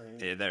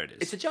 Yeah, there it is.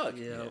 It's a joke.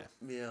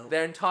 yeah.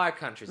 Their entire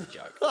country's a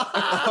joke.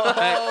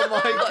 Oh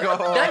my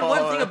god. Name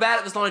one thing about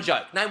it that's not a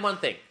joke. Name one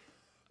thing.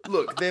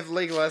 Look, they've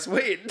legalized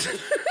weed.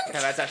 Okay,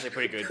 that's actually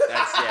pretty good.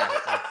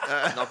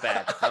 That's not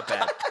bad. Not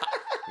bad.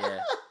 Yeah.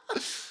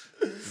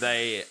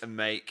 They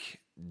make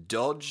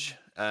Dodge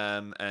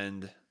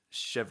and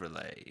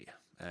Chevrolet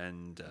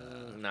and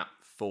No.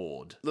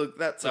 Ford. Look,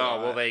 that's Oh, all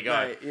well, right. there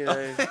you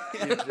go.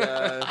 Mate, you'd,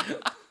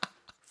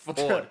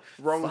 Ford.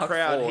 wrong Fuck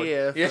crowd Ford.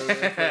 here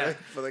Yeah.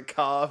 for the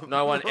car.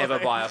 No one ever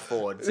buy a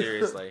Ford.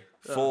 Seriously.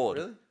 Ford.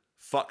 really?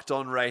 Fucked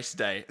on race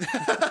day.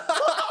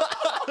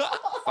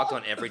 Fucked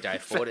on every day.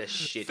 Ford is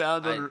shit.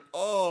 Found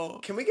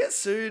on. Can we get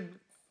sued?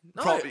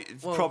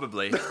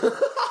 Probably.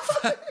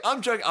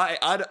 I'm joking.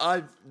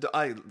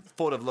 I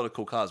thought of a lot of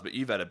cool cars, but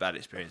you've had a bad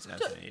experience,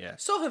 Anthony. Yeah.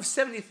 So have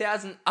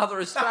 70,000 other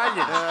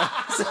Australians.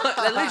 So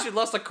they literally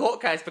lost a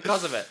court case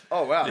because of it.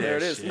 Oh wow, there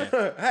it Yes, is.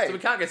 yeah. Hey, So we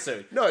can't get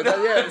sued. no, it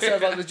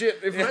sounds like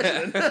legit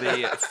information.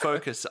 The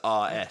Focus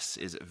RS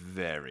is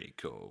very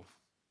cool.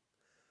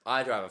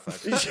 I drive a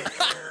Focus.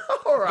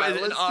 All right,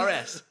 But is it an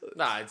RS?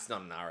 No, it's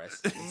not an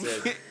RS. It's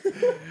a,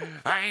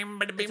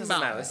 It it doesn't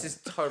matter. This is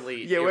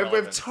totally yeah, we've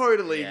irrelevant.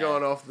 totally Yeah.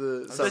 gone off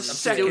the. I'm subject.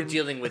 still second-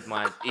 dealing with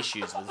my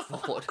issues with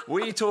Ford.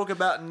 We talk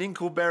about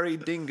Ninkleberry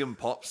Dingham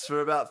Pops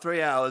for about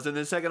 3 hours, and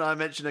the second I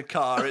mention a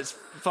car, it's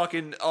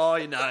fucking,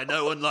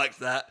 no one likes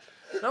that.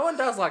 No one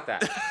does like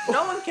that.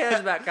 No one cares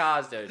about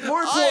cars, dude.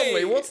 More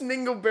importantly, Aye. what's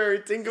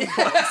Ningleberry Tingle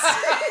Pops?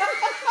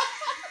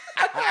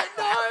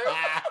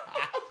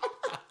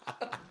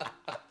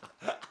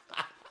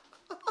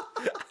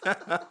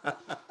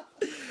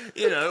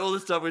 You know, all the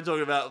stuff we're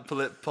talking about,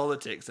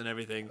 politics and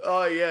everything.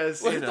 Oh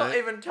yes. We've know. not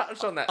even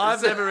touched on that.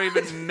 I've This- never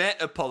even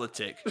met a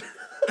politic.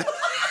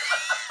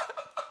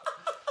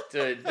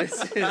 Dude,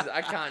 this is...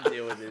 I can't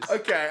deal with this.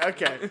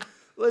 Okay.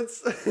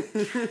 Let's.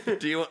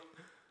 Do you want...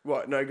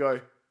 What? No, go.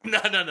 No.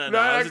 No,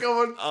 I was,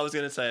 go on. I was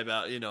going to say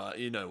about, you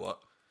know what.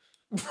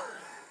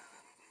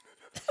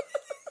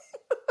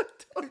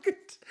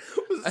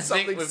 Was it think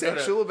something we've got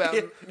sexual about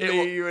it me,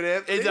 wa- you, and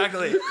Anthony?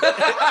 Exactly.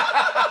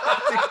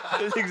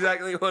 That's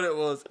exactly what it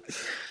was.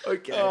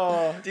 Okay.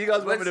 Do you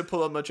guys want me to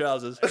pull on my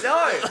trousers?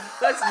 No!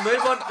 Let's move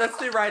on. Let's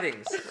do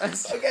ratings.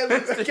 Okay,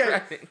 Let's do okay.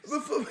 ratings.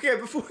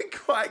 Before we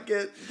quite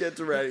get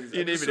to ratings,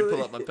 You need me to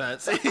pull up my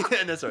pants.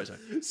 No, sorry.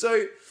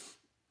 So,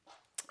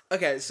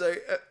 okay,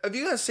 have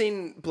you guys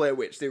seen Blair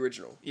Witch, the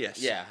original?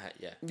 Yes. Yeah.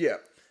 Yeah,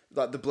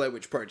 like the Blair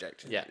Witch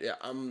Project. Yeah. Yeah.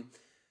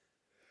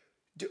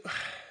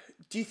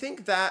 Do you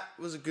think that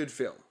was a good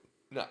film?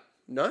 No.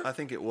 No. I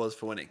think it was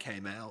for when it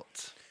came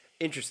out.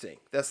 Interesting.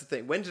 That's the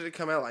thing. When did it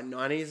come out? Like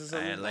 90s or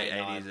something? Late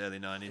 99. 80s, early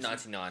 90s.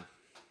 99.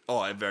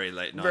 Oh, very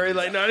late 90s. Very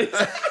late 90s.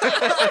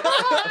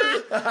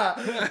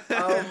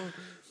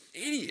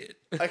 Idiot.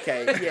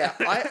 Okay, yeah.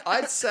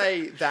 I'd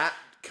say that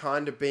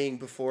kind of being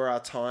before our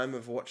time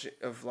of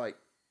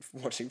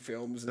watching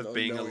films and Of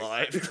being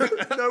alive.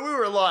 No, we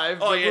were alive.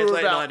 Oh, but yeah, we were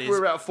late about 90s. we were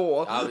about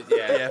 4.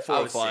 Yeah, 4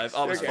 or was 5. six.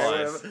 I was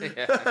Okay, 5.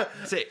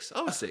 Yeah. 6.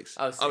 I was 6.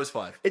 I was I was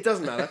 5. It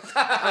doesn't matter.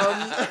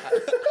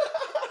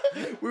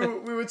 We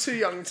were too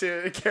young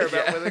to care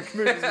about whether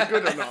movies were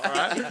good or not,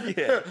 right?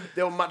 Yeah.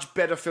 There were much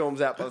better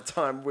films out by the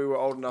time we were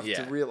old enough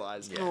Yeah. to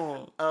realise.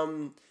 Yeah.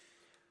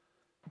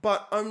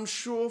 But I'm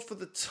sure for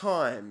the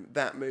time,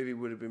 that movie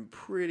would have been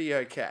pretty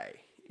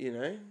okay, you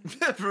know?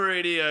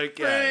 Pretty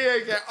okay.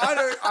 Pretty okay.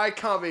 I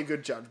can't be a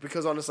good judge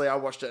because honestly, I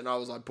watched it and I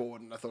was like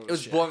bored and I thought it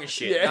was It was boring as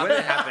shit. Yeah.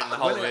 Nothing happened in the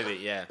whole movie.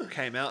 Yeah.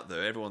 Came out though,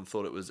 everyone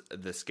thought it was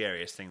the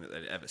scariest thing that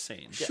they'd ever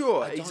seen.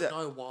 Sure, I don't exactly.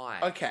 know why.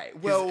 Okay,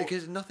 well,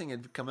 Because nothing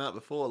had come out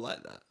before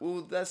like that.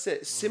 well, that's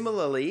it.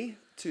 Similarly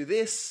to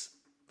this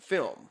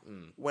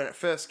film, when it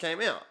first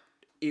came out,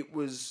 it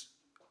was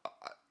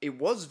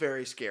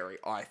very scary.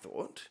 I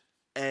thought,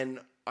 and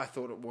I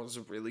thought it was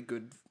a really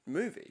good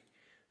movie.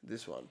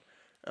 This one,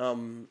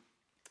 and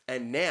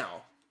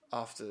now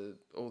after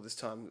all this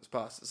time that's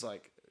passed, it's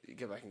like you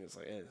go back and it's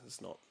like, yeah,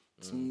 it's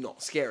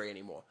not scary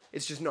anymore.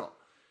 It's just not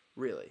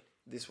really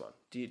this one.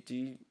 Do you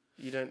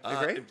don't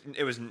agree?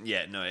 It was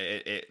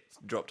it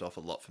dropped off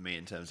a lot for me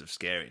in terms of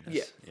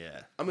scariness.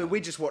 Yeah. I mean,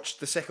 we just watched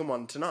the second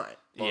one tonight,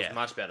 Well, Yeah. it's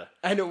much better.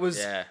 and it was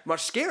Yeah.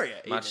 much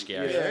scarier. Much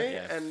even, scarier, you know?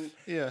 yeah. And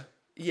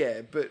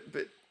Yeah.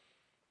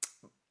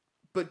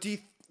 but do you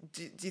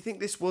think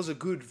this was a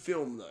good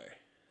film though?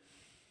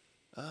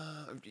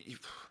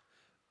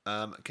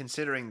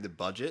 Considering the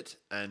budget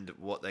and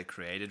what they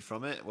created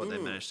from it, what they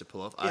managed to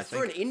pull off, Yeah, I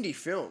for think an indie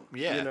film,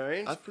 yeah, you know,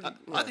 it's I, pretty,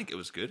 I think it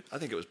was good. I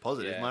think it was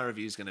positive. Yeah. My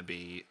review's going to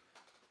be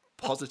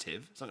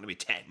positive. It's not going to be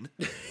 10.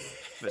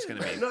 But it's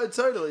going to be no,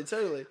 totally.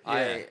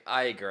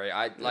 I agree.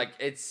 I like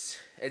it's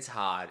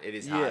hard. It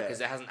is hard Yeah. because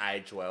it hasn't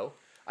aged well.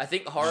 I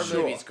think horror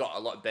Sure. movies got a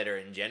lot better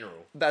in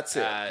general. That's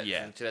it.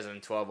 Yeah. From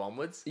 2012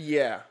 onwards.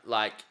 Yeah,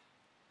 Like,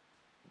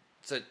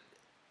 so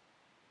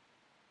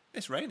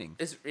it's raining.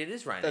 it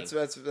is raining.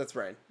 that's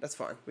rain. That's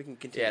fine. We can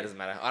continue. Yeah, it doesn't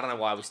matter. I don't know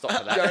why we stopped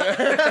for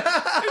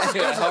that.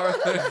 Yeah, horror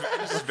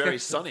movies. It's very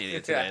sunny here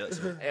today. Yeah. That's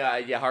all.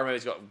 Yeah, horror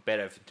movies got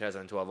better from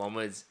 2012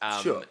 onwards.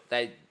 Sure.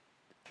 Like,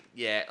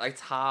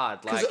 it's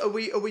hard. Like, Because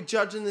are we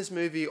judging this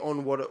movie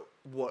on what it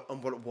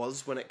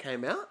was when it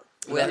came out?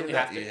 well, you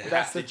have to, yeah. you That's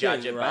have to the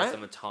judge thing, it right? based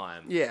on the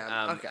time.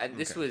 Yeah, okay, And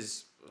this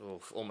was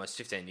almost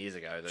 15 years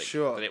ago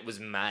Sure. that it was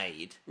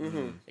made.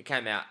 Mm-hmm. It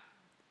came out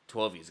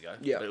 12 years ago.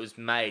 Yeah. But it was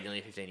made nearly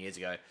 15 years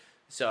ago.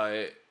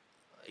 So,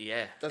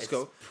 yeah. That's it's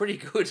cool. Pretty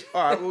good.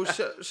 All right. Well,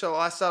 shall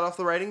I start off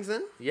the ratings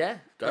then? Yeah,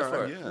 go All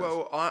for right. it. Yeah.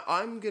 Well,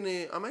 I'm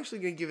actually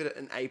gonna give it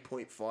an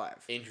 8.5.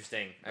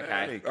 Interesting. Very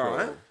Okay. cool. All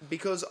right,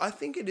 because I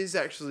think it is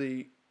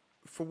actually,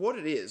 for what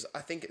it is, I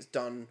think it's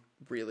done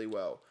really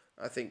well.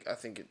 I think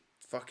it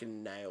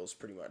fucking nails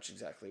pretty much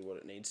exactly what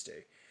it needs to.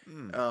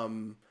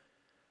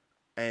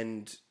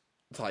 And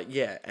like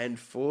and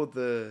for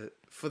the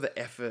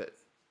effort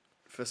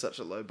for such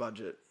a low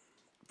budget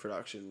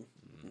production,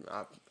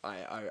 I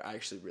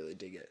actually really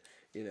dig it.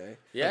 You know.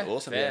 Yeah.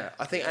 Awesome. Fair.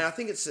 I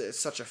think it's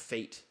such a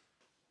feat.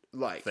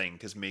 Like Thing,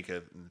 because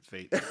Mika and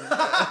feet.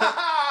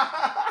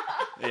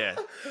 Yeah.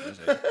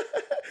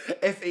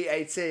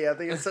 FEAT. I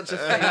think it's such a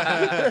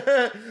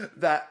feat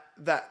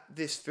that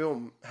this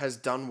film has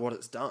done what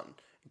it's done,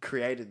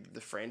 created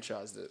the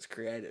franchise that it's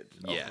created.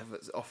 Yeah.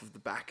 Off of the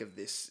back of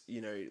this,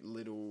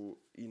 little,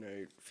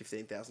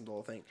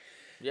 $15,000 thing.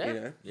 Yeah. You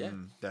know? Yeah.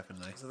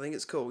 Definitely. So I think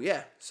it's cool.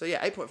 Yeah. So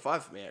yeah,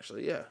 8.5 for me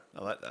actually. Yeah.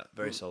 I like that.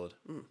 Very solid.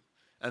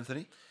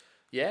 Anthony?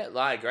 Yeah,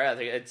 I agree. I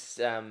think it's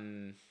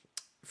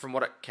from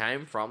what it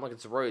came from, like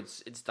its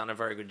roots, it's done a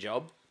very good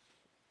job.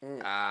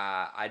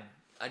 I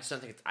just don't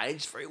think it's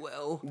aged very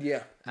well.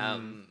 Yeah.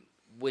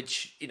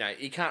 Which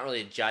you can't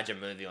really judge a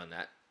movie on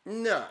that.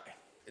 No.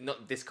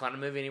 Not this kind of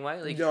movie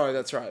anyway. Like, No,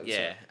 that's right.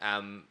 yeah.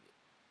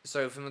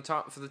 So for the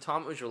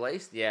time it was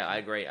released, yeah, I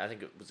agree. I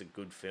think it was a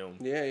good film.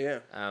 Yeah, yeah.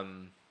 I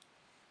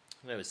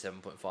think it was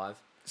 7.5.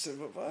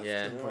 7.5?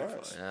 Yeah.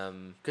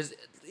 Alright. Because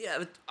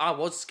I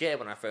was scared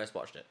when I first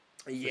watched it.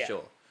 Yeah. For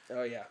sure.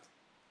 Oh, yeah.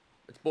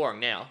 It's boring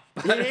now.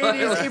 It really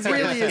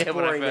is Yeah,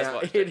 when I boring first now.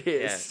 watched It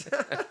is.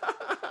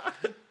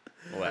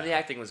 When the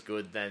acting was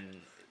good,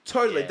 then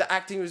Totally, yeah. the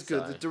acting was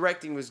good, So- the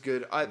directing was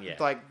good. I Yeah.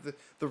 like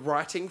the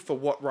writing for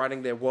what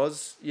writing there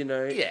was,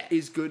 Yeah.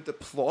 is good. The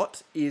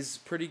plot is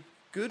pretty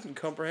good and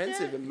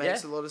comprehensive. Yeah, It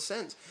makes yeah. a lot of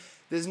sense.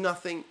 There's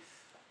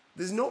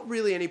not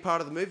really any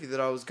part of the movie that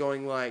I was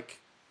going like,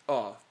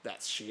 oh,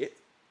 that's shit.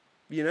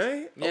 You know?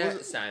 I Yeah,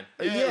 wasn't- same.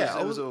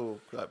 Yeah, it was all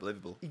quite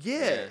believable.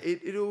 yeah,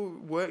 it all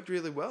worked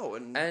really well,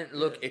 and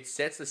Look, it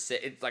sets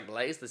it like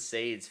lays the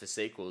seeds for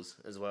sequels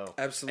as well.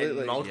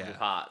 Absolutely. in multiple Yeah.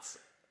 parts,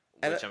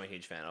 And which I'm a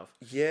huge fan of.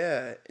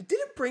 yeah, did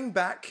it bring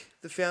back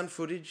the found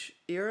footage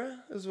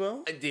era as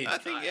well? I did. I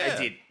think, I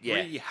did. Yeah.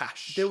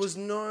 Rehashed. There was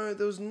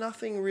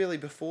nothing really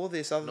before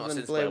this other Not than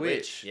since Blair Blair Witch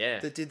Witch, yeah.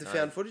 that did the No.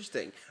 found footage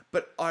thing.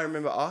 But I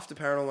remember after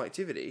Paranormal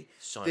Activity,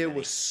 So there many.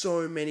 were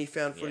so many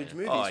found footage Yeah.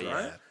 movies, Oh, yeah.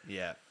 right?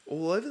 Yeah.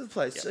 All over the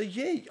place. So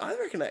yeah, I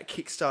reckon that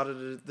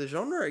kickstarted the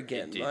genre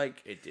again. It did.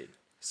 Like It did.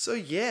 So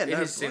yeah, It no,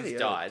 has since bloody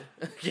hell. died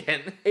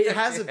again. It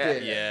has a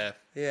bit.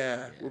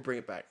 Yeah, We'll bring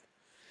it back.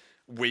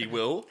 we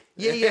will.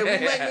 Yeah, we'll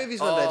make movies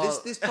one day.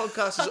 Oh. This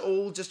podcast is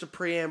all just a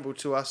preamble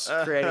to us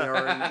creating our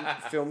own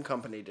film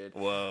company, dude.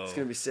 Whoa, It's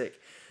gonna be sick.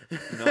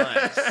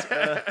 nice.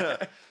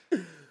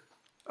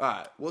 All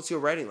right, what's your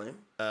rating,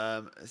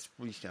 Liam?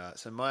 We start.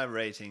 So my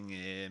rating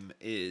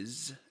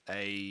is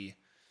an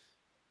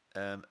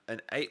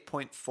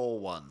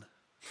 8.41.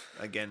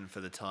 Again for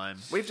the time.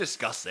 We've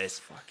discussed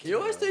this. You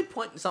always do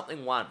point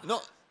something one.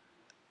 Not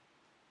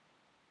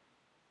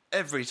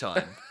every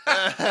time.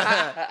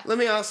 Let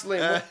me ask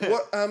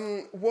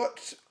Liam,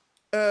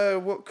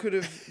 what could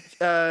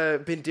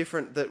have been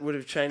different that would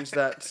have changed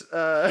that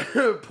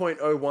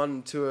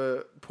 0.01 to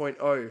a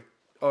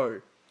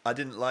 0.00? I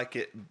didn't like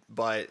it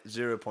by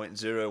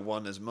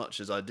 0.01 as much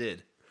as I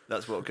did.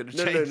 That's what could have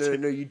No, changed it.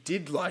 no, you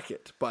did like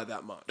it by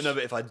that much. No,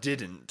 but if I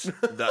didn't,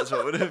 that's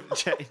what would have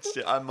changed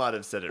it. I might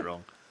have said it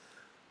wrong.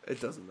 It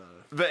doesn't matter.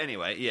 But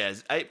anyway, yeah,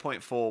 it's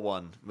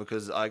 8.41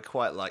 because I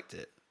quite liked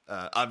it.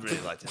 I really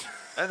liked it.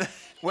 And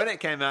when it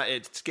came out,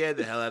 it scared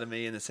the hell out of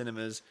me in the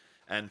cinemas.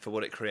 And for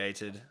what it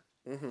created,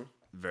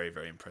 very,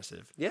 very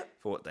impressive. Yeah.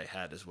 For what they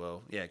had as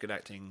well. Yeah, good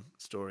acting,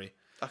 story.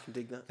 I can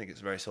dig that. I think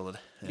it's very solid.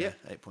 Yeah.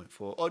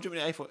 8.4. Oh, do you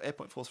mean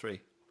 8.43?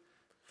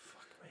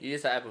 You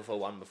just had before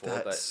one before,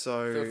 That's but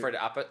so- feel free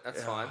to up it.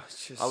 That's fine.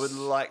 It's just- I would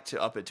like to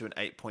up it to an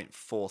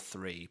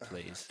 8.43,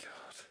 please.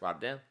 Write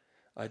it down.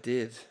 I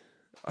did.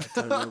 I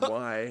don't know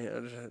why.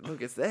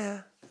 Look, it's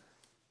there.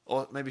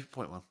 Or maybe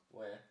 0.1.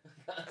 Where?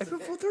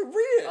 8.43.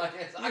 Read I it.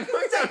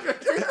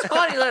 guess I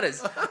tiny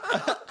letters.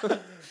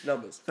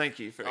 Numbers. Thank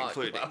you for Oh,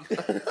 including.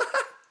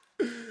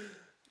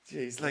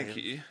 Jeez, Thank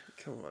Liam. you.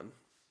 Come on.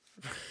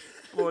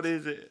 What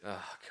is it?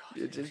 Oh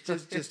god.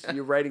 Just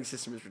your rating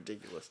system is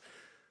ridiculous.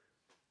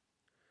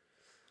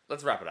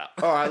 Let's wrap it up.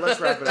 All right, let's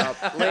wrap it up.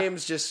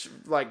 Liam's just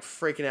like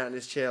freaking out in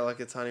his chair like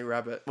a tiny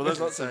rabbit. Well,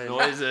 there's lots of Insane.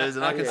 noises,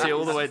 and I can Yeah, see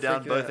all the he's way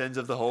down freaking both out. ends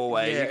of the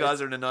hallway. Yeah, You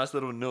guys are in a nice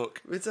little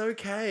nook. It's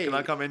okay. Can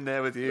I come in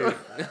there with you?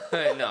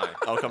 No,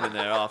 I'll come in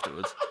there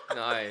afterwards.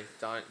 no,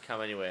 don't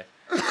come anywhere.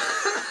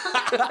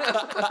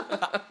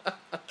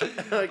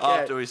 Okay.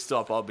 After we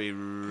stop, I'll be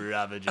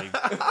ravaging.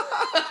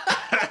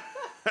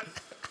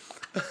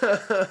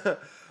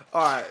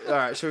 All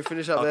right. Shall we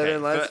finish up there Okay,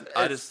 then, lads? but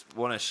I just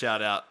want to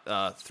shout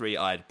out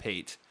Three-Eyed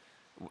Pete.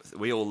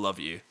 We all love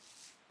you.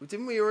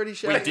 Didn't we already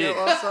shout We him did.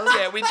 out last time?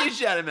 Yeah, we did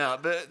shout him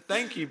out, but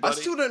thank you, I buddy.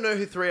 still don't know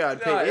who Three-Eyed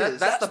Pete No, is.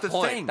 that's the the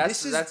point. thing.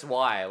 That's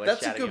why we're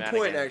That's a shouting good him out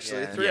point, again.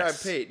 actually. Yeah. Three-Eyed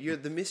Yes. Pete. You're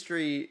the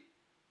mystery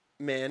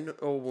man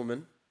or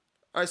woman.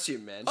 I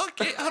assume man.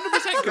 Okay,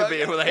 100% could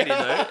be a lady, though.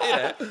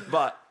 Yeah,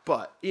 but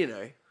But, you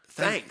know,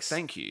 thanks.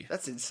 Thank you.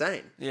 That's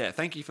insane. Yeah,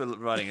 thank you for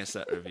writing us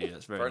that review.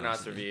 That's very For a nice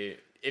nice of you. review.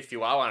 If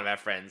you are one of our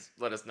friends,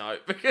 let us know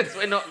because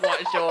we're not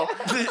quite sure.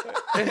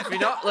 If you're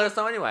not, let us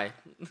know anyway.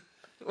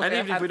 We're And even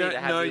if we happy don't to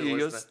have know you,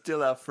 you're listener.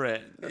 still our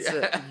friend. That's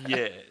it.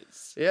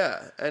 Yes.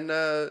 Yeah, and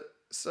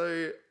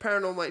so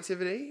Paranormal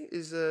Activity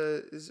is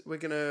we're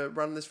gonna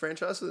run this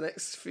franchise for the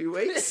next few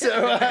weeks. So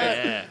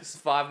Yeah. It's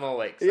 5 more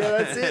weeks. yeah,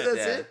 that's it. That's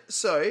Yeah. it.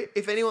 So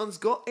if anyone's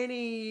got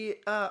any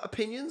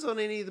opinions on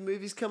any of the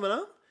movies coming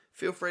up,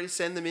 feel free to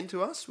send them in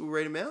to us. We'll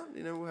read them out.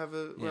 You know, we'll have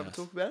a Yes.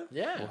 talk about it.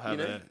 Yeah. We'll have You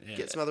know, a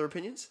get some other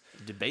opinions.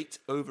 debate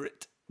over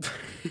it.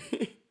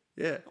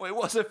 Yeah, Wait,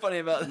 what's so funny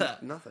about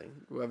that? nothing.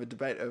 We'll have a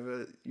debate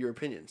over your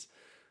opinions.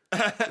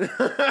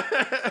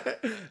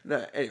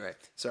 No, anyway,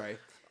 sorry.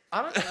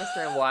 I don't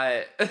understand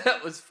why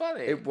that was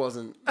funny. It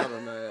wasn't. I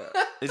don't know.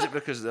 Is it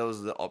because there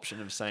was the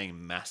option of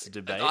saying mass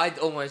debate? I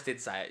almost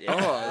did say it. Yeah. Oh,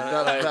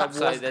 that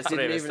so was. that's what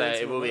didn't it is. even So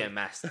enter it my will be a mind.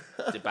 mass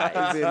It'll debate.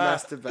 be a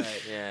mass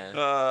debate. Yeah.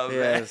 Oh, man.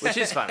 Yes. Which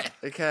is funny.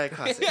 Okay,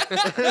 classic.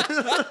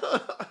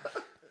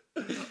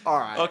 All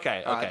right.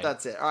 Okay, All right, okay.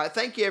 that's it. All right,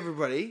 thank you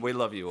everybody We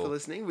love you for all.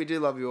 listening. We do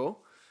love you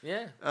all.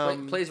 Yeah.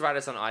 Um, Please rate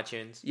us on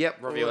iTunes.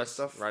 Yep, Review all that us.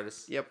 stuff. Rate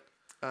us. Yep.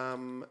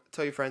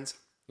 Tell your friends.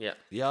 Yeah.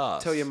 Yeah.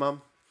 Tell your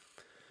mum.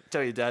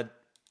 Tell your dad.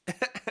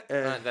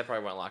 They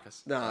probably won't like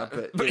us. Nah,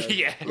 but But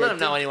you know, yeah. Let them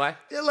know anyway.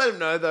 yeah, let them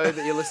know though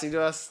that you're listening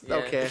to us.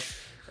 They'll Yeah. care.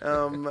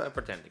 I'll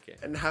pretend to care.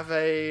 And have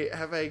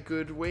a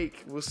good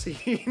week. We'll see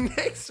you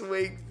next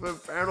week for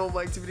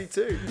Paranormal Activity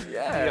 2.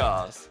 Yeah.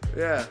 Yes.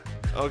 Yeah.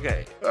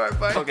 Okay. All right,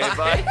 bye. Okay,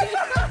 bye.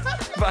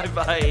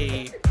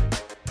 Bye-bye.